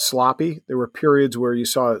little bit sloppy. There were periods where you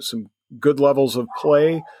saw some good levels of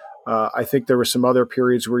play. I think there were some other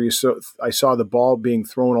periods where I saw the ball being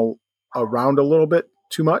thrown around a little bit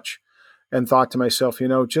too much, and thought to myself,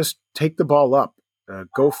 just take the ball up,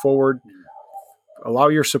 go forward, allow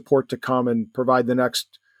your support to come and provide the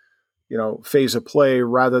next phase of play,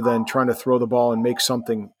 rather than trying to throw the ball and make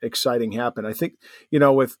something exciting happen. I think,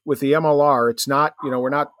 with the MLR, it's not, we're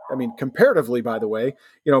not, comparatively, by the way,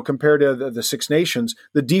 compared to the Six Nations,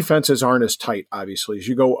 the defenses aren't as tight, obviously. As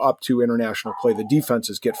you go up to international play, the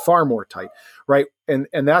defenses get far more tight, right? And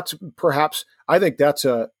that's perhaps, I think that's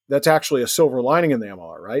actually a silver lining in the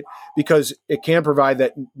MLR, right? Because it can provide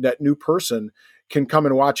that new person can come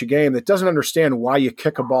and watch a game that doesn't understand why you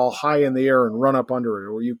kick a ball high in the air and run up under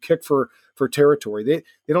it, or you kick for territory. They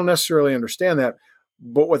don't necessarily understand that.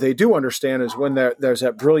 But what they do understand is when there's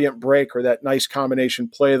that brilliant break or that nice combination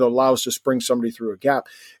play that allows to spring somebody through a gap.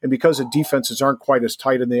 And because the defenses aren't quite as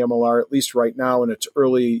tight in the MLR, at least right now in its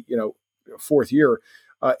early, fourth year,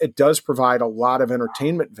 it does provide a lot of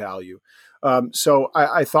entertainment value. So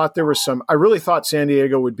I thought I really thought San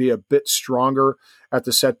Diego would be a bit stronger at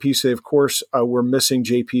the set piece. They, of course, were missing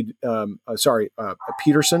Peterson,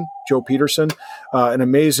 Joe Peterson, an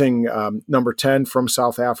amazing number 10 from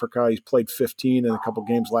South Africa. He's played 15 in a couple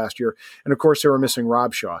games last year. And of course they were missing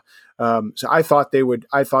Robshaw. So I thought they would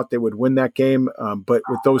win that game. But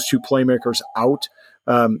with those two playmakers out,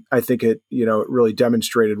 I think it really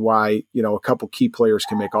demonstrated why, a couple key players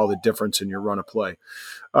can make all the difference in your run of play.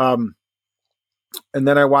 And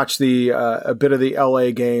then I watched a bit of the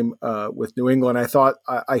LA game with New England. I thought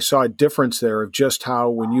I saw a difference there of just how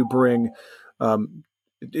when you bring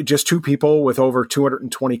just two people with over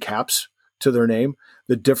 220 caps to their name,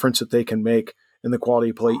 the difference that they can make in the quality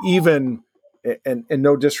of play, even, and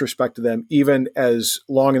no disrespect to them, even as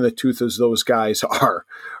long in the tooth as those guys are,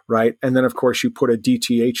 right? And then, of course, you put a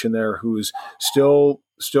DTH in there who's still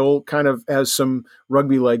kind of has some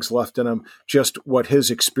rugby legs left in him, just what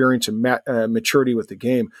his experience and maturity with the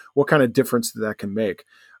game, what kind of difference that can make.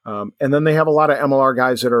 And then they have a lot of MLR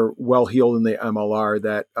guys that are well-heeled in the MLR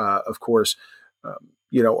that, of course,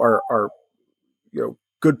 are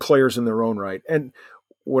good players in their own right. And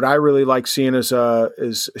what I really like seeing is a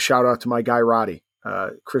shout out to my guy, Roddy,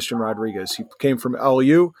 Christian Rodriguez. He came from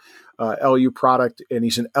LU product, and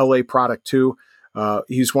he's an LA product too.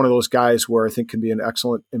 He's one of those guys where I think can be an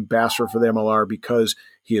excellent ambassador for the MLR because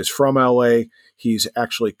he is from LA. He's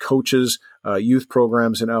actually coaches youth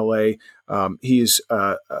programs in LA. He's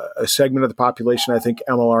a segment of the population I think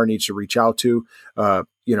MLR needs to reach out to. The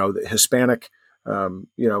Hispanic,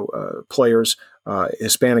 players,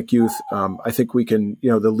 Hispanic youth. I think we can,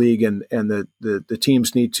 the league and the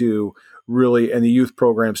teams need to really, and the youth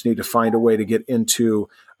programs need to find a way to get into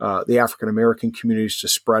the African American communities to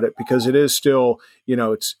spread it, because it is still,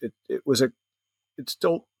 it's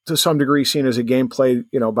still to some degree seen as a game played,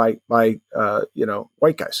 by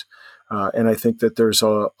white guys. And I think that there's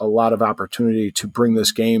a lot of opportunity to bring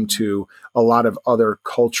this game to a lot of other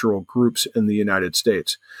cultural groups in the United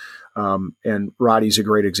States. And Roddy's a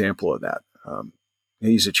great example of that.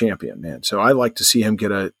 He's a champion, man. So I like to see him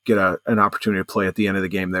get an opportunity to play at the end of the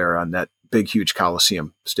game there on that big, huge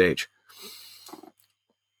Coliseum stage.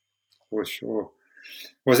 For sure.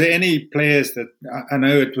 Was there any players that I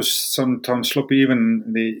know it was sometimes sloppy,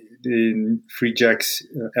 even the Free Jacks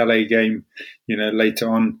LA game, later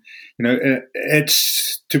on,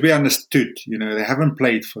 it's to be understood, they haven't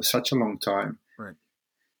played for such a long time, right?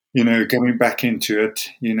 Coming back into it,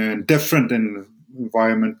 and different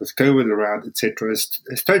environment with COVID around, etc. It's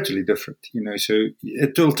totally different, so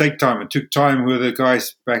it will take time. It took time with the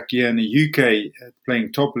guys back here in the UK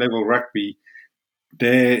playing top level rugby.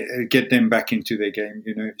 They get them back into their game,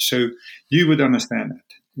 so you would understand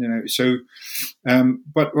that, so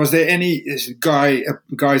but was there any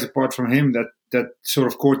guys apart from him that sort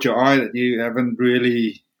of caught your eye that you haven't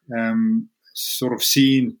really sort of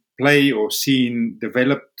seen play or seen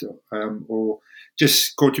developed, or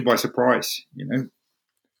just caught you by surprise,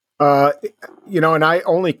 Uh, and I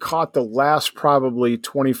only caught the last probably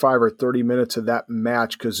 25 or 30 minutes of that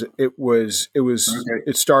match because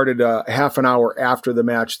it started a half an hour after the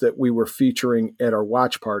match that we were featuring at our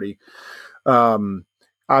watch party.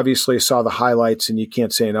 Obviously, I saw the highlights, and you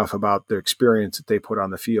can't say enough about the experience that they put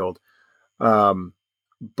on the field. I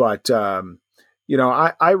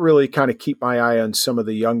really kind of keep my eye on some of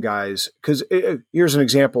the young guys because here's an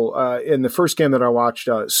example. In the first game that I watched,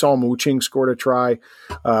 Saul Mooching scored a try.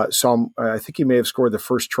 I think he may have scored the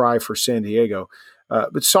first try for San Diego.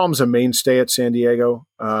 But Saul's a mainstay at San Diego.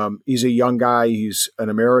 He's a young guy. He's an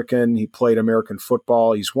American. He played American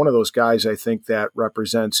football. He's one of those guys I think that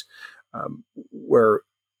represents where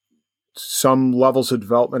some levels of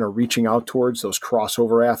development are reaching out towards those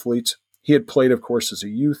crossover athletes. He had played, of course,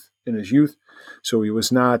 in his youth, so he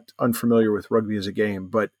was not unfamiliar with rugby as a game.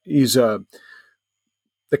 But he's the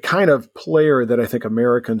kind of player that I think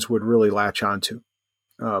Americans would really latch onto.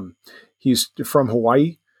 He's from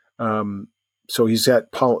Hawaii, so he's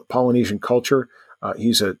got Polynesian culture.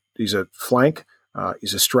 He's a flank.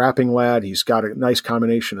 He's a strapping lad. He's got a nice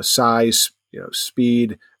combination of size,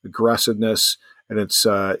 speed, aggressiveness. And it's,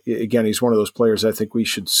 again, he's one of those players I think we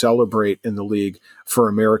should celebrate in the league for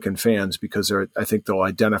American fans because I think they'll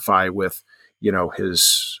identify with,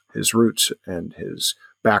 his roots and his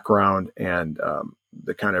background and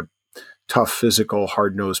the kind of tough, physical,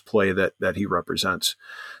 hard-nosed play that he represents.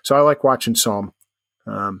 So I like watching Psalm,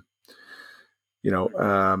 and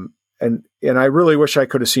I really wish I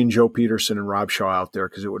could have seen Joe Peterson and Rob Shaw out there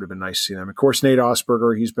because it would have been nice to see them. Of course, Nate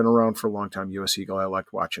Osberger, he's been around for a long time, U.S. Eagle. I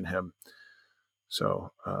liked watching him.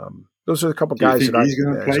 So those are the couple guys that he's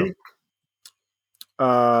going to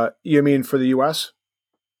play. You mean for the U.S.?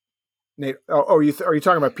 Nate? Are you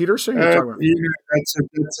talking about Peterson? That's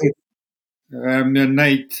it.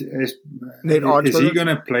 Nate Osberger? Is he going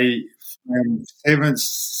to play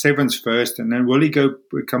sevens first, and then will he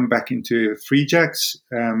come back into Free Jacks,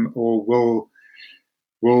 or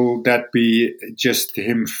will that be just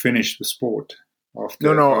him finish the sport?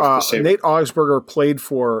 No. Nate Osberger played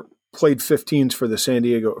 15s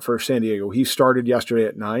for San Diego. He started yesterday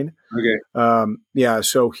at 9. Okay.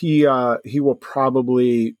 So he will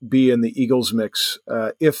probably be in the Eagles mix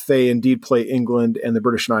if they indeed play England and the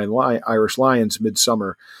British Irish Lions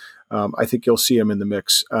midsummer. I think you'll see him in the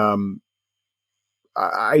mix.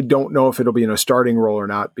 I don't know if it'll be in a starting role or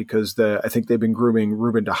not because I think they've been grooming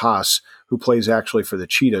Ruben de Haas, who plays actually for the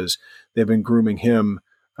Cheetahs. They've been grooming him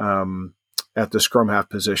at the scrum half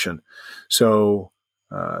position. So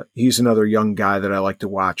he's another young guy that I like to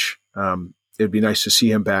watch. It'd be nice to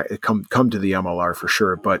see him back, come to the MLR for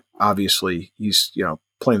sure. But obviously, he's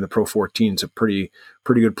playing the Pro 14 is a pretty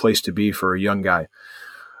good place to be for a young guy.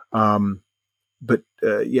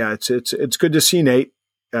 It's good to see Nate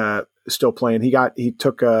still playing. He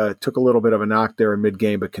took a little bit of a knock there in mid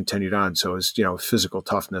game, but continued on. So his physical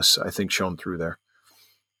toughness I think shone through there.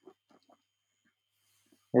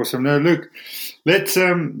 Awesome. Now look, let's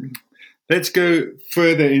go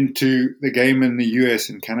further into the game in the US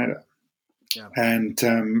and Canada. Yeah. And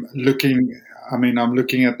I'm looking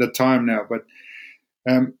at the time now, but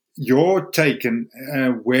your take on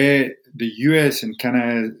where the US and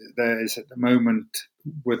Canada is at the moment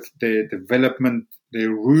with their development, their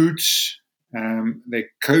roots, their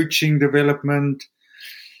coaching development,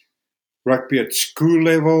 rugby at school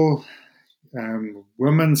level,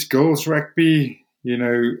 women's, girls rugby,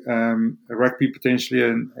 rugby potentially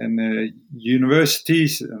in the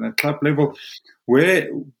universities and at club level. Where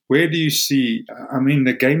do you see? I mean,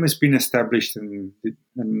 the game has been established in the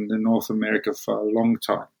North America for a long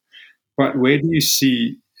time, but where do you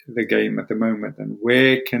see the game at the moment, and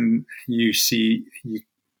where can you see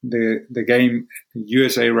the game?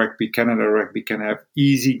 USA Rugby, Canada Rugby can have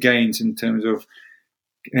easy gains in terms of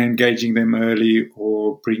engaging them early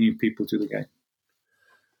or bringing people to the game.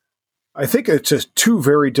 I think it's just two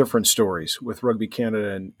very different stories with Rugby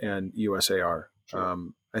Canada and USAR. Sure.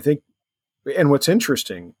 I think, and what's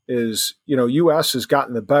interesting is, US has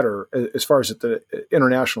gotten the better, as far as at the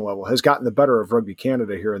international level, has gotten the better of Rugby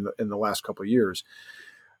Canada here in the last couple of years.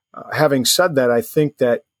 Having said that, I think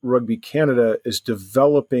that Rugby Canada is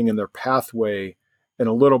developing in their pathway in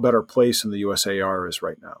a little better place than the USAR is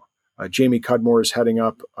right now. Jamie Cudmore is heading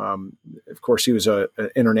up. Of course, he was an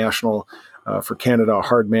international for Canada, a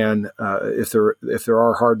hard man. If there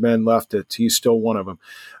are hard men left, he's still one of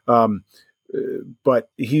them. But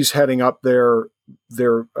he's heading up their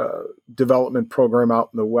development program out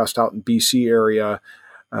in the West, out in BC area,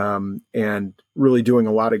 and really doing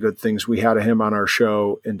a lot of good things. We had him on our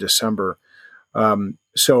show in December.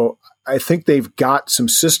 So I think they've got some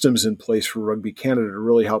systems in place for Rugby Canada to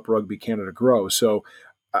really help Rugby Canada grow. So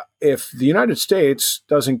if the United States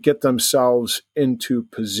doesn't get themselves into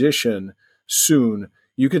position soon,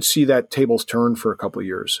 you could see that tables turn for a couple of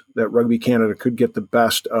years, that Rugby Canada could get the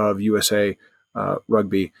best of USA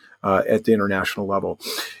rugby at the international level.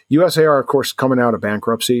 USA are, of course, coming out of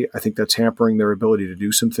bankruptcy. I think that's hampering their ability to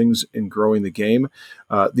do some things in growing the game.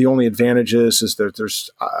 The only advantage is that there's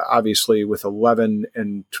obviously with 11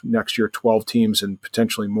 and next year 12 teams and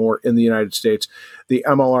potentially more in the United States, the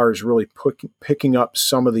MLR is really picking up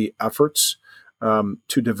some of the efforts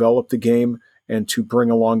to develop the game and to bring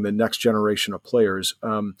along the next generation of players.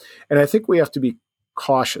 And I think we have to be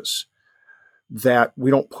cautious that we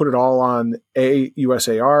don't put it all on A,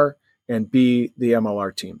 USAR, and B, the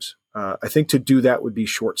MLR teams. I think to do that would be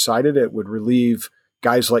short-sighted. It would relieve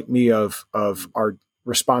guys like me of our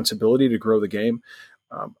responsibility to grow the game.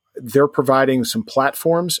 They're providing some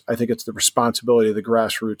platforms. I think it's the responsibility of the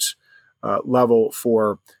grassroots level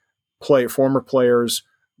for former players,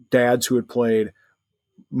 dads who had played,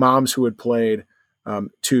 moms who had played,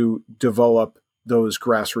 to develop those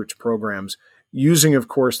grassroots programs, using, of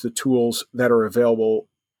course, the tools that are available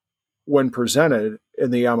when presented in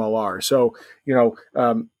the MLR. So,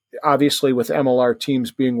 obviously with MLR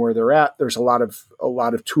teams being where they're at, there's a lot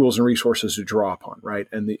of tools and resources to draw upon, right?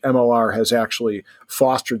 And the MLR has actually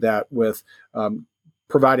fostered that with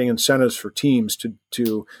providing incentives for teams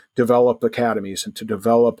to develop academies and to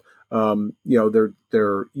develop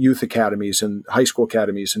their youth academies and high school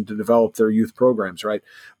academies and to develop their youth programs, right?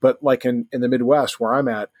 But like in the Midwest where I'm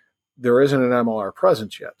at, there isn't an MLR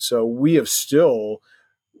presence yet. So we've still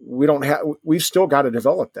got to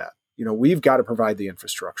develop that. We've got to provide the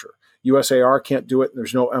infrastructure. USAR can't do it.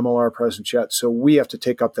 There's no MLR presence yet. So we have to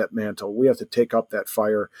take up that mantle. We have to take up that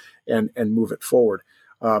fire and move it forward.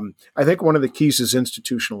 I think one of the keys is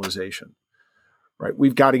institutionalization, right?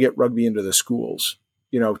 We've got to get rugby into the schools,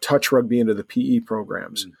 touch rugby into the PE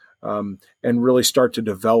programs, and really start to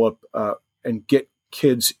develop and get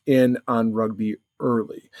kids in on rugby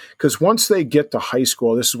early. Because once they get to high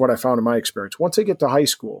school, this is what I found in my experience. Once they get to high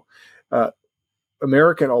school, a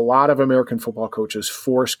lot of American football coaches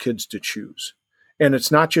force kids to choose. And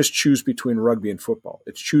it's not just choose between rugby and football.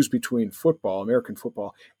 It's choose between football, American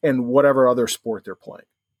football, and whatever other sport they're playing.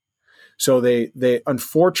 So they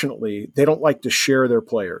unfortunately, they don't like to share their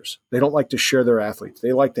players. They don't like to share their athletes.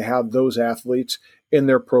 They like to have those athletes in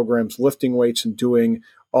their programs lifting weights and doing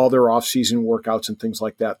all their off-season workouts and things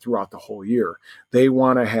like that throughout the whole year. They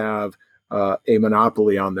want to have a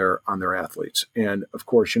monopoly on their athletes. And of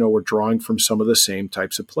course, we're drawing from some of the same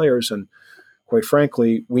types of players. And quite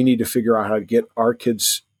frankly, we need to figure out how to get our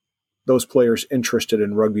kids, those players, interested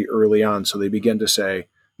in rugby early on so they begin to say,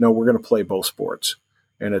 no, we're going to play both sports.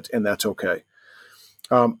 And that's okay.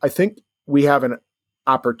 I think we have an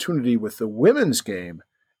opportunity with the women's game,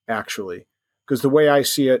 actually, because the way I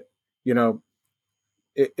see it,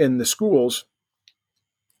 in the schools,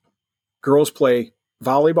 girls play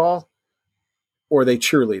volleyball or they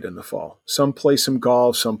cheerlead in the fall. Some play some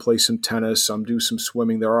golf, some play some tennis, some do some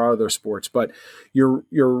swimming. There are other sports, but your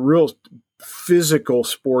real physical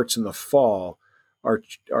sports in the fall are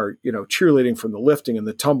cheerleading from the lifting and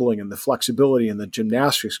the tumbling and the flexibility and the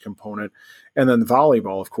gymnastics component, and then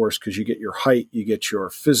volleyball, of course, because you get your height, you get your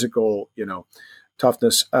physical,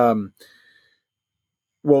 toughness.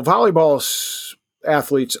 Volleyball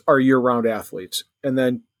athletes are year-round athletes, and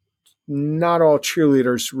then not all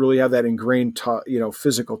cheerleaders really have that ingrained,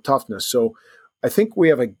 physical toughnness. So I think we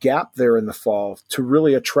have a gap there in the fall to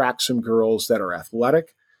really attract some girls that are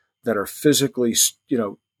athletic, that are physically,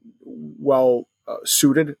 well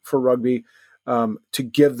suited for rugby, to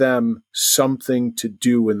give them something to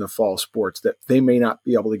do in the fall sports that they may not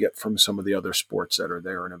be able to get from some of the other sports that are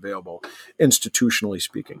there and available, institutionally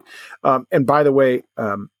speaking. And by the way,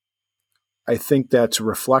 I think that's a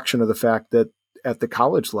reflection of the fact that at the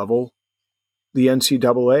college level, the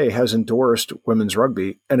NCAA has endorsed women's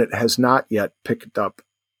rugby, and it has not yet picked up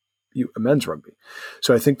men's rugby.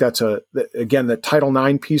 So I think that's again, the Title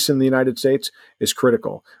IX piece in the United States is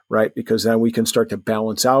critical, right? Because then we can start to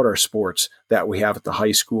balance out our sports that we have at the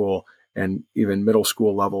high school and even middle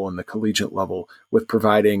school level and the collegiate level with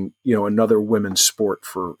providing, another women's sport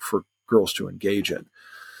for girls to engage in.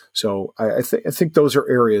 So I think those are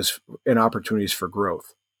areas and opportunities for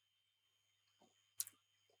growth.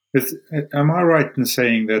 Am I right in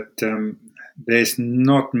saying that there's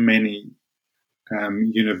not many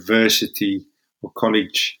university or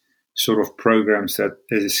college sort of programs that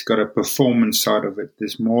has got a performance side of it?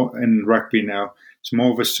 There's more in rugby now. It's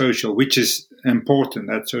more of a social, which is important,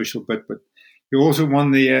 that social bit, but you also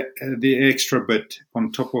want the extra bit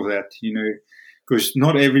on top of that, because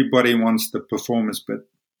not everybody wants the performance bit.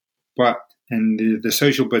 But and the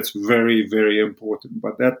social bit's very, very important.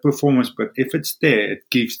 But that performance bit, if it's there, it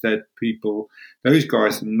gives those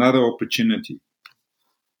guys another opportunity.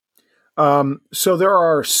 So there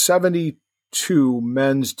are 72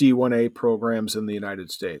 men's D1A programs in the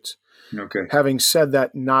United States. Okay. Having said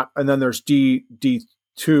that, and then there's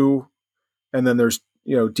D2, and then there's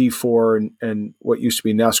D4 and what used to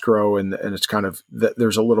be NESCRO, and it's kind of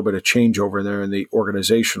there's a little bit of changeover there in the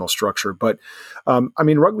organizational structure. But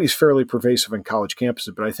rugby is fairly pervasive in college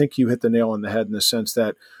campuses. But I think you hit the nail on the head in the sense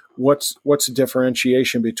that what's the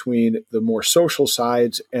differentiation between the more social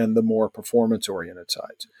sides and the more performance oriented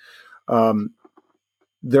sides?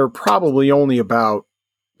 There are probably only about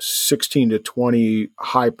 16 to 20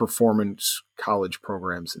 high performance college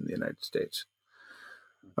programs in the United States.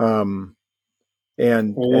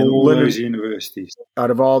 And those universities,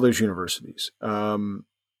 out of all those universities. And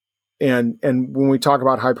when we talk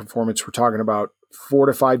about high performance, we're talking about 4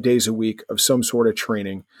 to 5 days a week of some sort of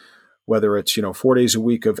training, whether it's, 4 days a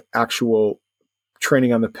week of actual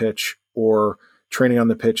training on the pitch or training on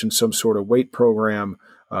the pitch in some sort of weight program,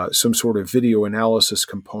 some sort of video analysis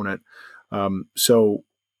component. So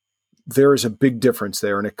there is a big difference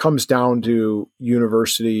there, and it comes down to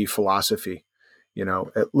university philosophy.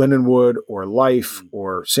 At Lindenwood or Life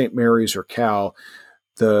or St. Mary's or Cal,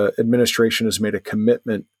 the administration has made a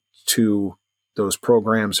commitment to those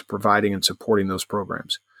programs, providing and supporting those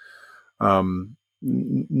programs. It's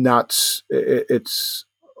a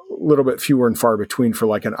little bit fewer and far between for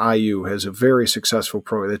like an IU has a very successful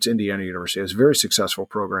program. That's Indiana University has a very successful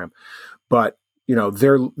program, but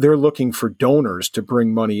they're looking for donors to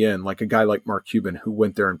bring money in, like a guy like Mark Cuban who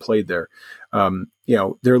went there and played there.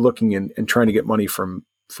 They're looking and trying to get money from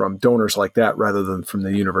donors like that rather than from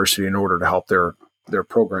the university in order to help their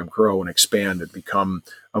program grow and expand and become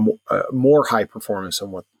a more high performance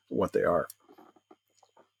than what they are.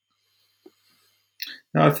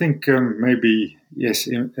 I think maybe, yes,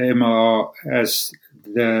 MLR, as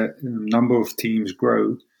the number of teams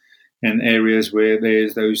grow, and areas where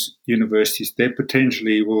there's those universities, they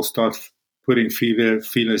potentially will start putting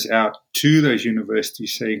feelers out to those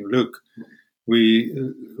universities saying, look, we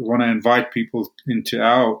want to invite people into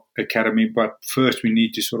our academy, but first we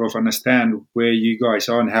need to sort of understand where you guys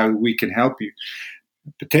are and how we can help you.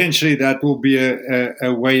 Potentially that will be a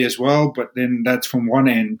way as well, but then that's from one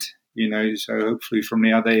end, so hopefully from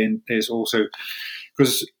the other end there's also,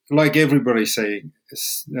 because like everybody's saying,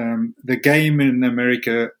 the game in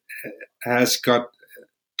America has got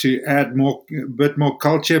to add a bit more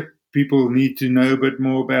culture. People need to know a bit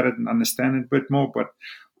more about it and understand it a bit more. But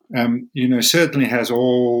certainly has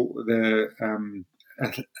all the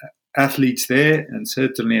athletes there, and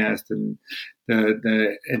certainly has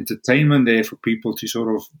the entertainment there for people to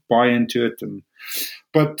sort of buy into it.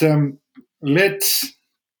 But let's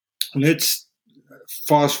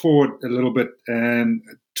fast forward a little bit and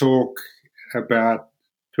talk about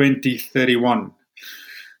 2031.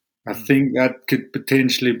 I think that could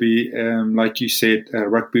potentially be, like you said, a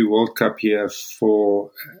Rugby World Cup here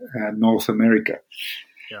for North America.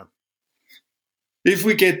 Yeah. If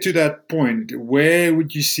we get to that point, where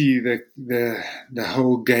would you see the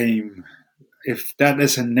whole game? If that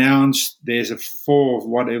is announced, there's a 4 of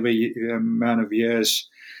whatever amount of years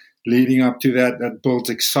leading up to that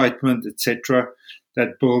builds excitement, etc.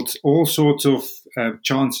 That builds all sorts of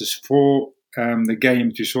chances for the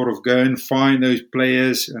game to sort of go and find those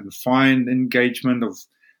players and find engagement of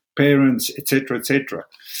parents, etc., etc.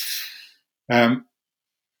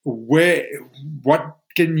 What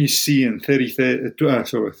can you see in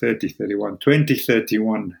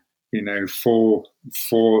 2031, for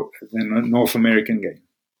the North American game?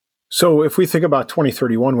 So if we think about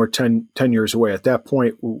 2031, we're 10 years away. At that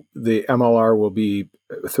point, the MLR will be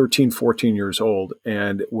 13, 14 years old,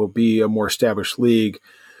 and it will be a more established league.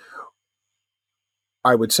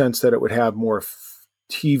 I would sense that it would have more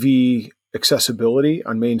TV accessibility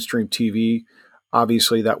on mainstream TV.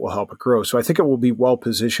 Obviously, that will help it grow. So I think it will be well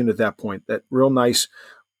positioned at that point, that real nice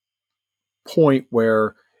point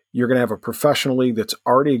where you're going to have a professional league that's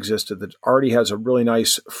already existed, that already has a really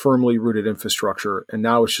nice, firmly rooted infrastructure. And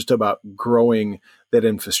now it's just about growing that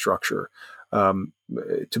infrastructure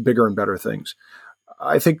to bigger and better things.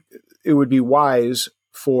 I think it would be wise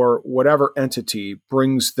for whatever entity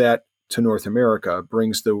brings that to North America,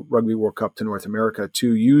 brings the Rugby World Cup to North America,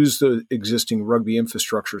 to use the existing rugby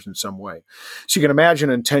infrastructures in some way. So you can imagine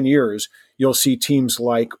in 10 years, you'll see teams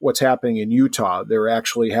like what's happening in Utah. They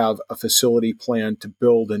actually have a facility planned to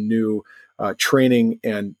build a new training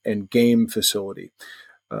and game facility.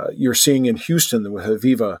 You're seeing in Houston with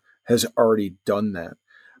Aviva has already done that.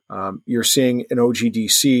 You're seeing an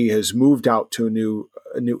OGDC has moved out to a new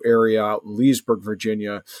a new area out in Leesburg,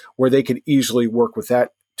 Virginia, where they could easily work with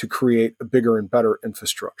that to create a bigger and better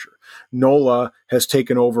infrastructure. NOLA has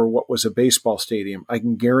taken over what was a baseball stadium. I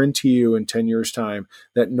can guarantee you in 10 years' time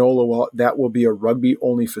that NOLA will be a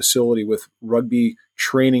rugby-only facility with rugby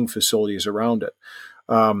training facilities around it.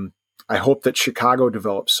 I hope that Chicago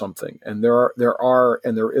develops something, and there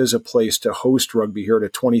is a place to host rugby here at a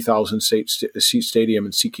 20,000 seat stadium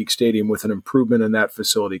in SeatGeek Stadium with an improvement in that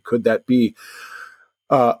facility. Could that be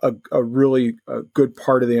a really good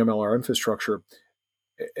part of the MLR infrastructure?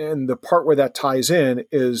 And the part where that ties in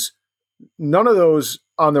is none of those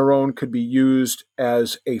on their own could be used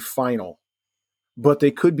as a final, but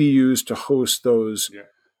they could be used to host those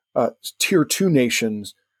tier 2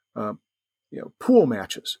 nations, pool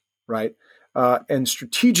matches, right? And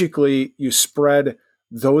strategically, you spread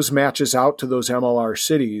those matches out to those MLR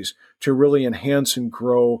cities to really enhance and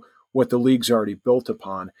grow what the league's already built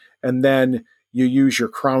upon. And then you use your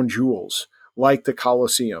crown jewels like the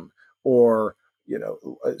Coliseum or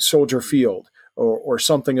Soldier Field or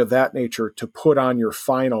something of that nature to put on your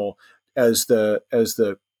final as the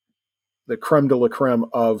creme de la creme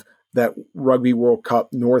of that Rugby World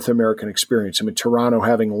Cup North American experience. I mean, Toronto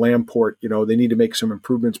having Lamport, they need to make some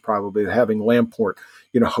improvements probably having Lamport,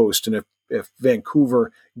 host. And if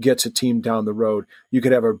Vancouver gets a team down the road, you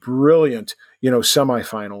could have a brilliant,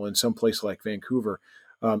 semifinal in some place like Vancouver.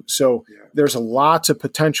 There's lots of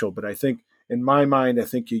potential, but I think in my mind,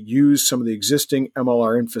 you use some of the existing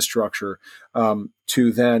MLR infrastructure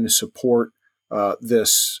to then support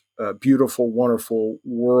this beautiful, wonderful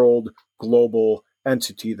world global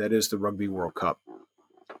entity that is the Rugby World Cup.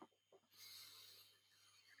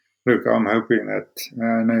 Look, I'm hoping that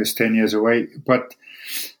I know it's 10 years away, but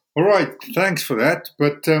all right, thanks for that.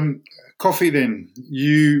 But coffee then,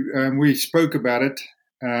 we spoke about it.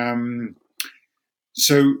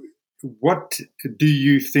 So what do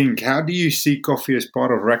you think? How do you see coffee as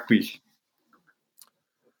part of rugby?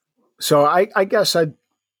 So I guess I'd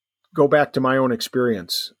go back to my own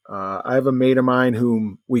experience. I have a mate of mine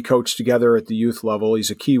whom we coach together at the youth level. He's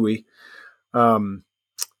a Kiwi. And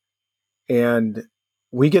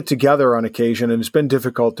we get together on occasion, and it's been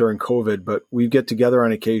difficult during COVID, but we get together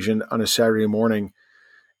on occasion on a Saturday morning,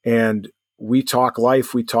 and we talk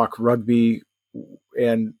life, we talk rugby,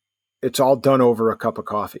 and it's all done over a cup of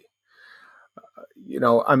coffee.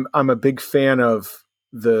 I'm a big fan of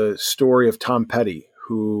the story of Tom Petty,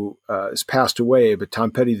 who has passed away, but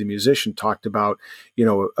Tom Petty, the musician, talked about,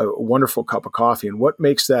 a wonderful cup of coffee. And what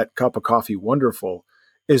makes that cup of coffee wonderful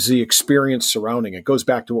is the experience surrounding it. It goes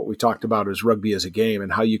back to what we talked about as rugby as a game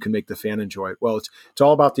and how you can make the fan enjoy it. Well, it's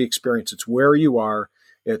all about the experience. It's where you are.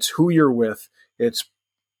 It's who you're with. It's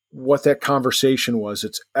what that conversation was.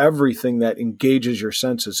 It's everything that engages your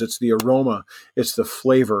senses. It's the aroma. It's the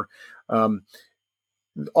flavor.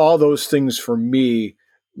 All those things for me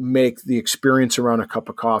make the experience around a cup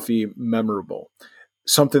of coffee memorable,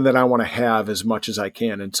 something that I want to have as much as I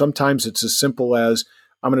can. And sometimes it's as simple as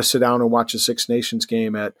I'm going to sit down and watch a Six Nations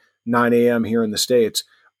game at 9 a.m. here in the States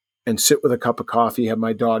and sit with a cup of coffee, have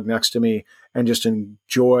my dog next to me, and just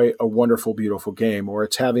enjoy a wonderful, beautiful game. Or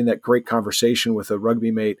it's having that great conversation with a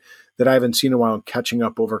rugby mate that I haven't seen in a while and catching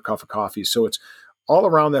up over a cup of coffee. So it's all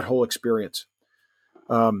around that whole experience.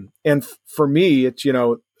 And for me, it's,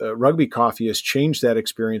 rugby coffee has changed that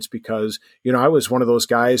experience because, I was one of those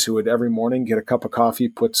guys who would every morning get a cup of coffee,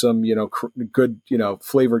 put some, good,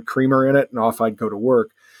 flavored creamer in it, and off I'd go to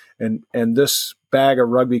work. And this bag of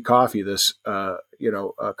rugby coffee, this, a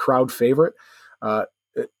crowd favorite,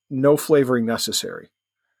 no flavoring necessary.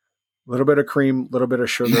 A little bit of cream, a little bit of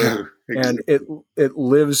sugar, and it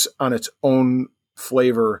lives on its own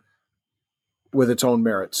flavor with its own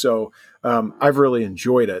merit. So I've really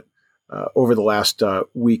enjoyed it over the last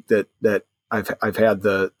week that I've had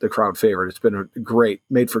the crowd favorite. It's been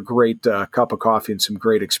made for great cup of coffee and some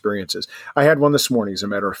great experiences. I had one this morning, as a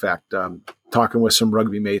matter of fact, talking with some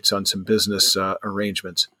rugby mates on some business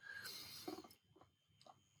arrangements.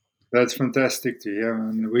 That's fantastic to hear.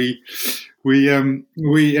 And we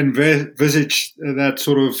envisage that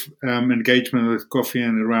sort of engagement with coffee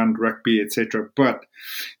and around rugby, etc. But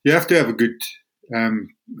you have to have a good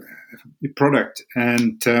product.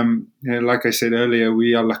 And like I said earlier,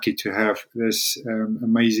 we are lucky to have this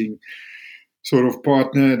amazing sort of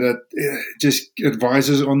partner that just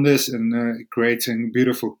advises on this and creates a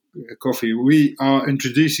beautiful coffee. We are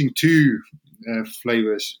introducing two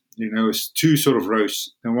flavors. It's two sort of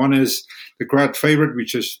roasts. And one is the crowd favorite,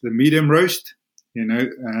 which is the medium roast,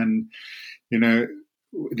 and,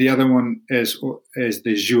 the other one is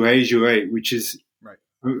the Jouet, which is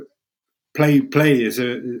play is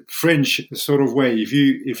a French sort of way. If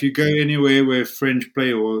you go anywhere where French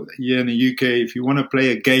play, or here in the UK, if you want to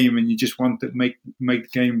play a game and you just want to make the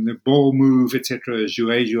game, the ball move, etc.,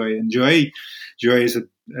 jouer, and jouer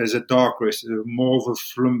is a dark roast, more of a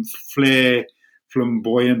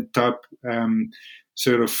flamboyant type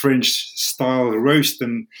sort of French style roast.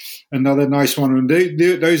 And another nice one. And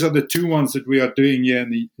those are the two ones that we are doing here in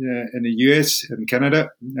the US and Canada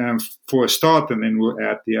for a start, and then we'll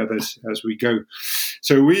add the others as we go.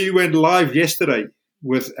 So we went live yesterday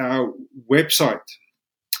with our website.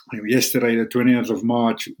 Yesterday, the 20th of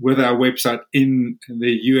March, with our website in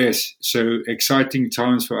the US. So exciting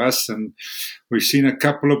times for us. And we've seen a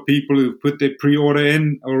couple of people who put their pre-order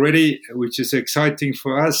in already, which is exciting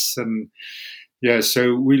for us. And yeah,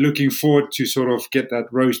 so we're looking forward to sort of get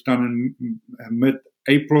that roast done in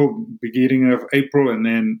mid-April, beginning of April, and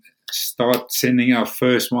then start sending our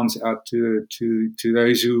first ones out to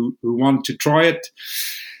those who want to try it.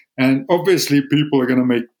 And obviously, people are going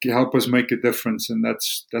to help us make a difference, and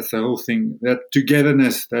that's the whole thing. That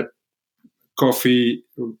togetherness, that coffee,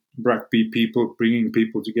 rugby, people bringing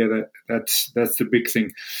people together. That's the big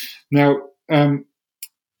thing. Now,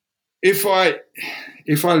 if I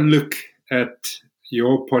look at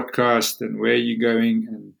your podcast and where you're going,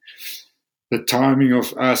 and the timing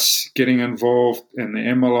of us getting involved, and the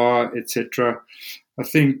MLR, etc., I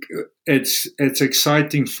think it's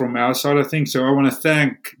exciting from our side of things. So I want to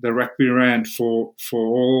thank the Rugby Rant for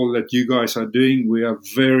all that you guys are doing. We are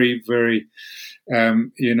very, very,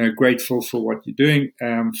 grateful for what you're doing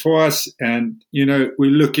for us. And, we're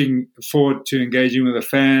looking forward to engaging with the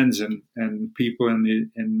fans and people in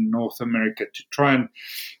North America to try and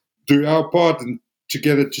do our part and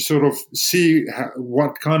together to sort of see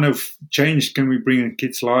what kind of change can we bring in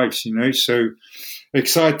kids' lives, So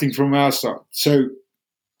exciting from our side. So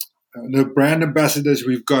the brand ambassadors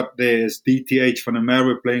we've got there is DTH van der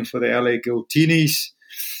Merwe, playing for the LA Giltinis.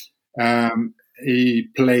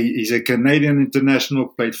 He's a Canadian international,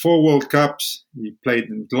 played 4 World Cups. He played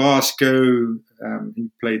in Glasgow, he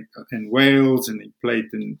played in Wales, and he played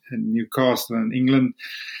in Newcastle in England.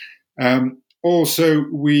 Also,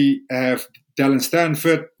 we have Dallin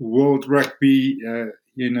Stanford, World Rugby,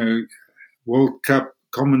 World Cup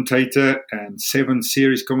commentator and 7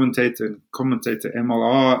 Series commentator and commentator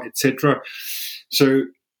MLR, etc. So,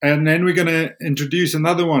 and then we're going to introduce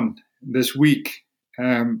another one this week,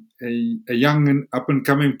 a young and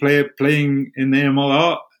up-and-coming player playing in the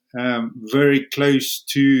MLR, very close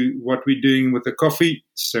to what we're doing with the coffee.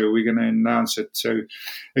 So we're going to announce it. So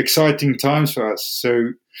exciting times for us.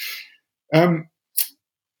 So I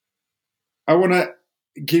want to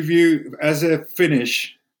give you, as a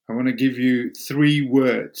finish, I want to give you 3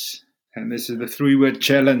 words, and this is the 3-word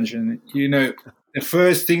challenge. And, the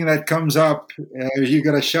first thing that comes up, you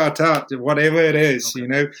got to shout out whatever it is,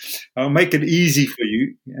 okay. I'll make it easy for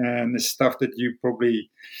you, and the stuff that you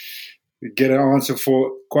probably get an answer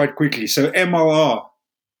for quite quickly. So MLR.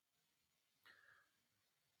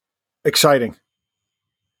 Exciting.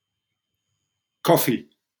 Coffee.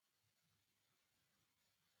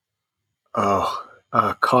 Oh,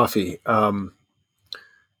 coffee.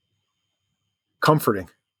 Comforting.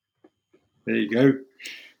 There you go.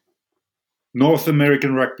 North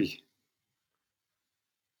American rugby.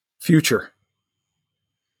 Future.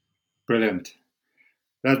 Brilliant.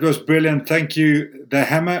 That was brilliant. Thank you, The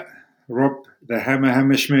Hammer, Rob, The Hammer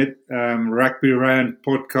Hammerschmidt, Rugby Rant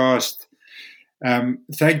podcast.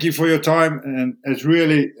 Thank you for your time, and it's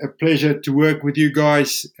really a pleasure to work with you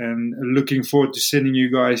guys, and looking forward to sending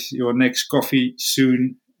you guys your next coffee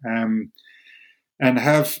soon. And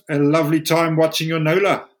have a lovely time watching your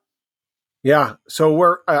NOLA. Yeah.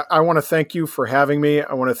 So I want to thank you for having me.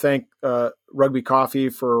 I want to thank Rugby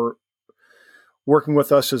Coffee for working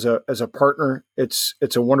with us as a partner. It's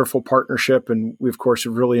a wonderful partnership, and we of course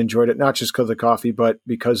have really enjoyed it, not just because of the coffee, but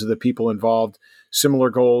because of the people involved.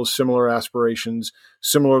 Similar goals, similar aspirations,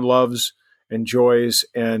 similar loves and joys,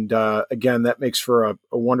 and again, that makes for a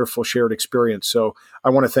wonderful shared experience. So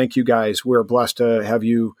I want to thank you guys. We're blessed to have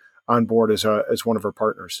you on board as one of our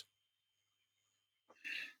partners.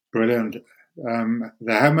 Brilliant. The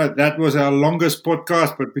Hammer, that was our longest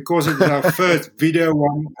podcast, but because it was our first video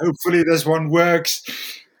one, hopefully this one works.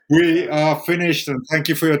 We are finished, and thank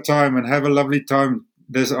you for your time, and have a lovely time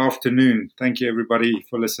this afternoon. Thank you, everybody,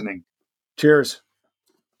 for listening. Cheers.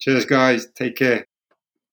 Cheers, guys. Take care.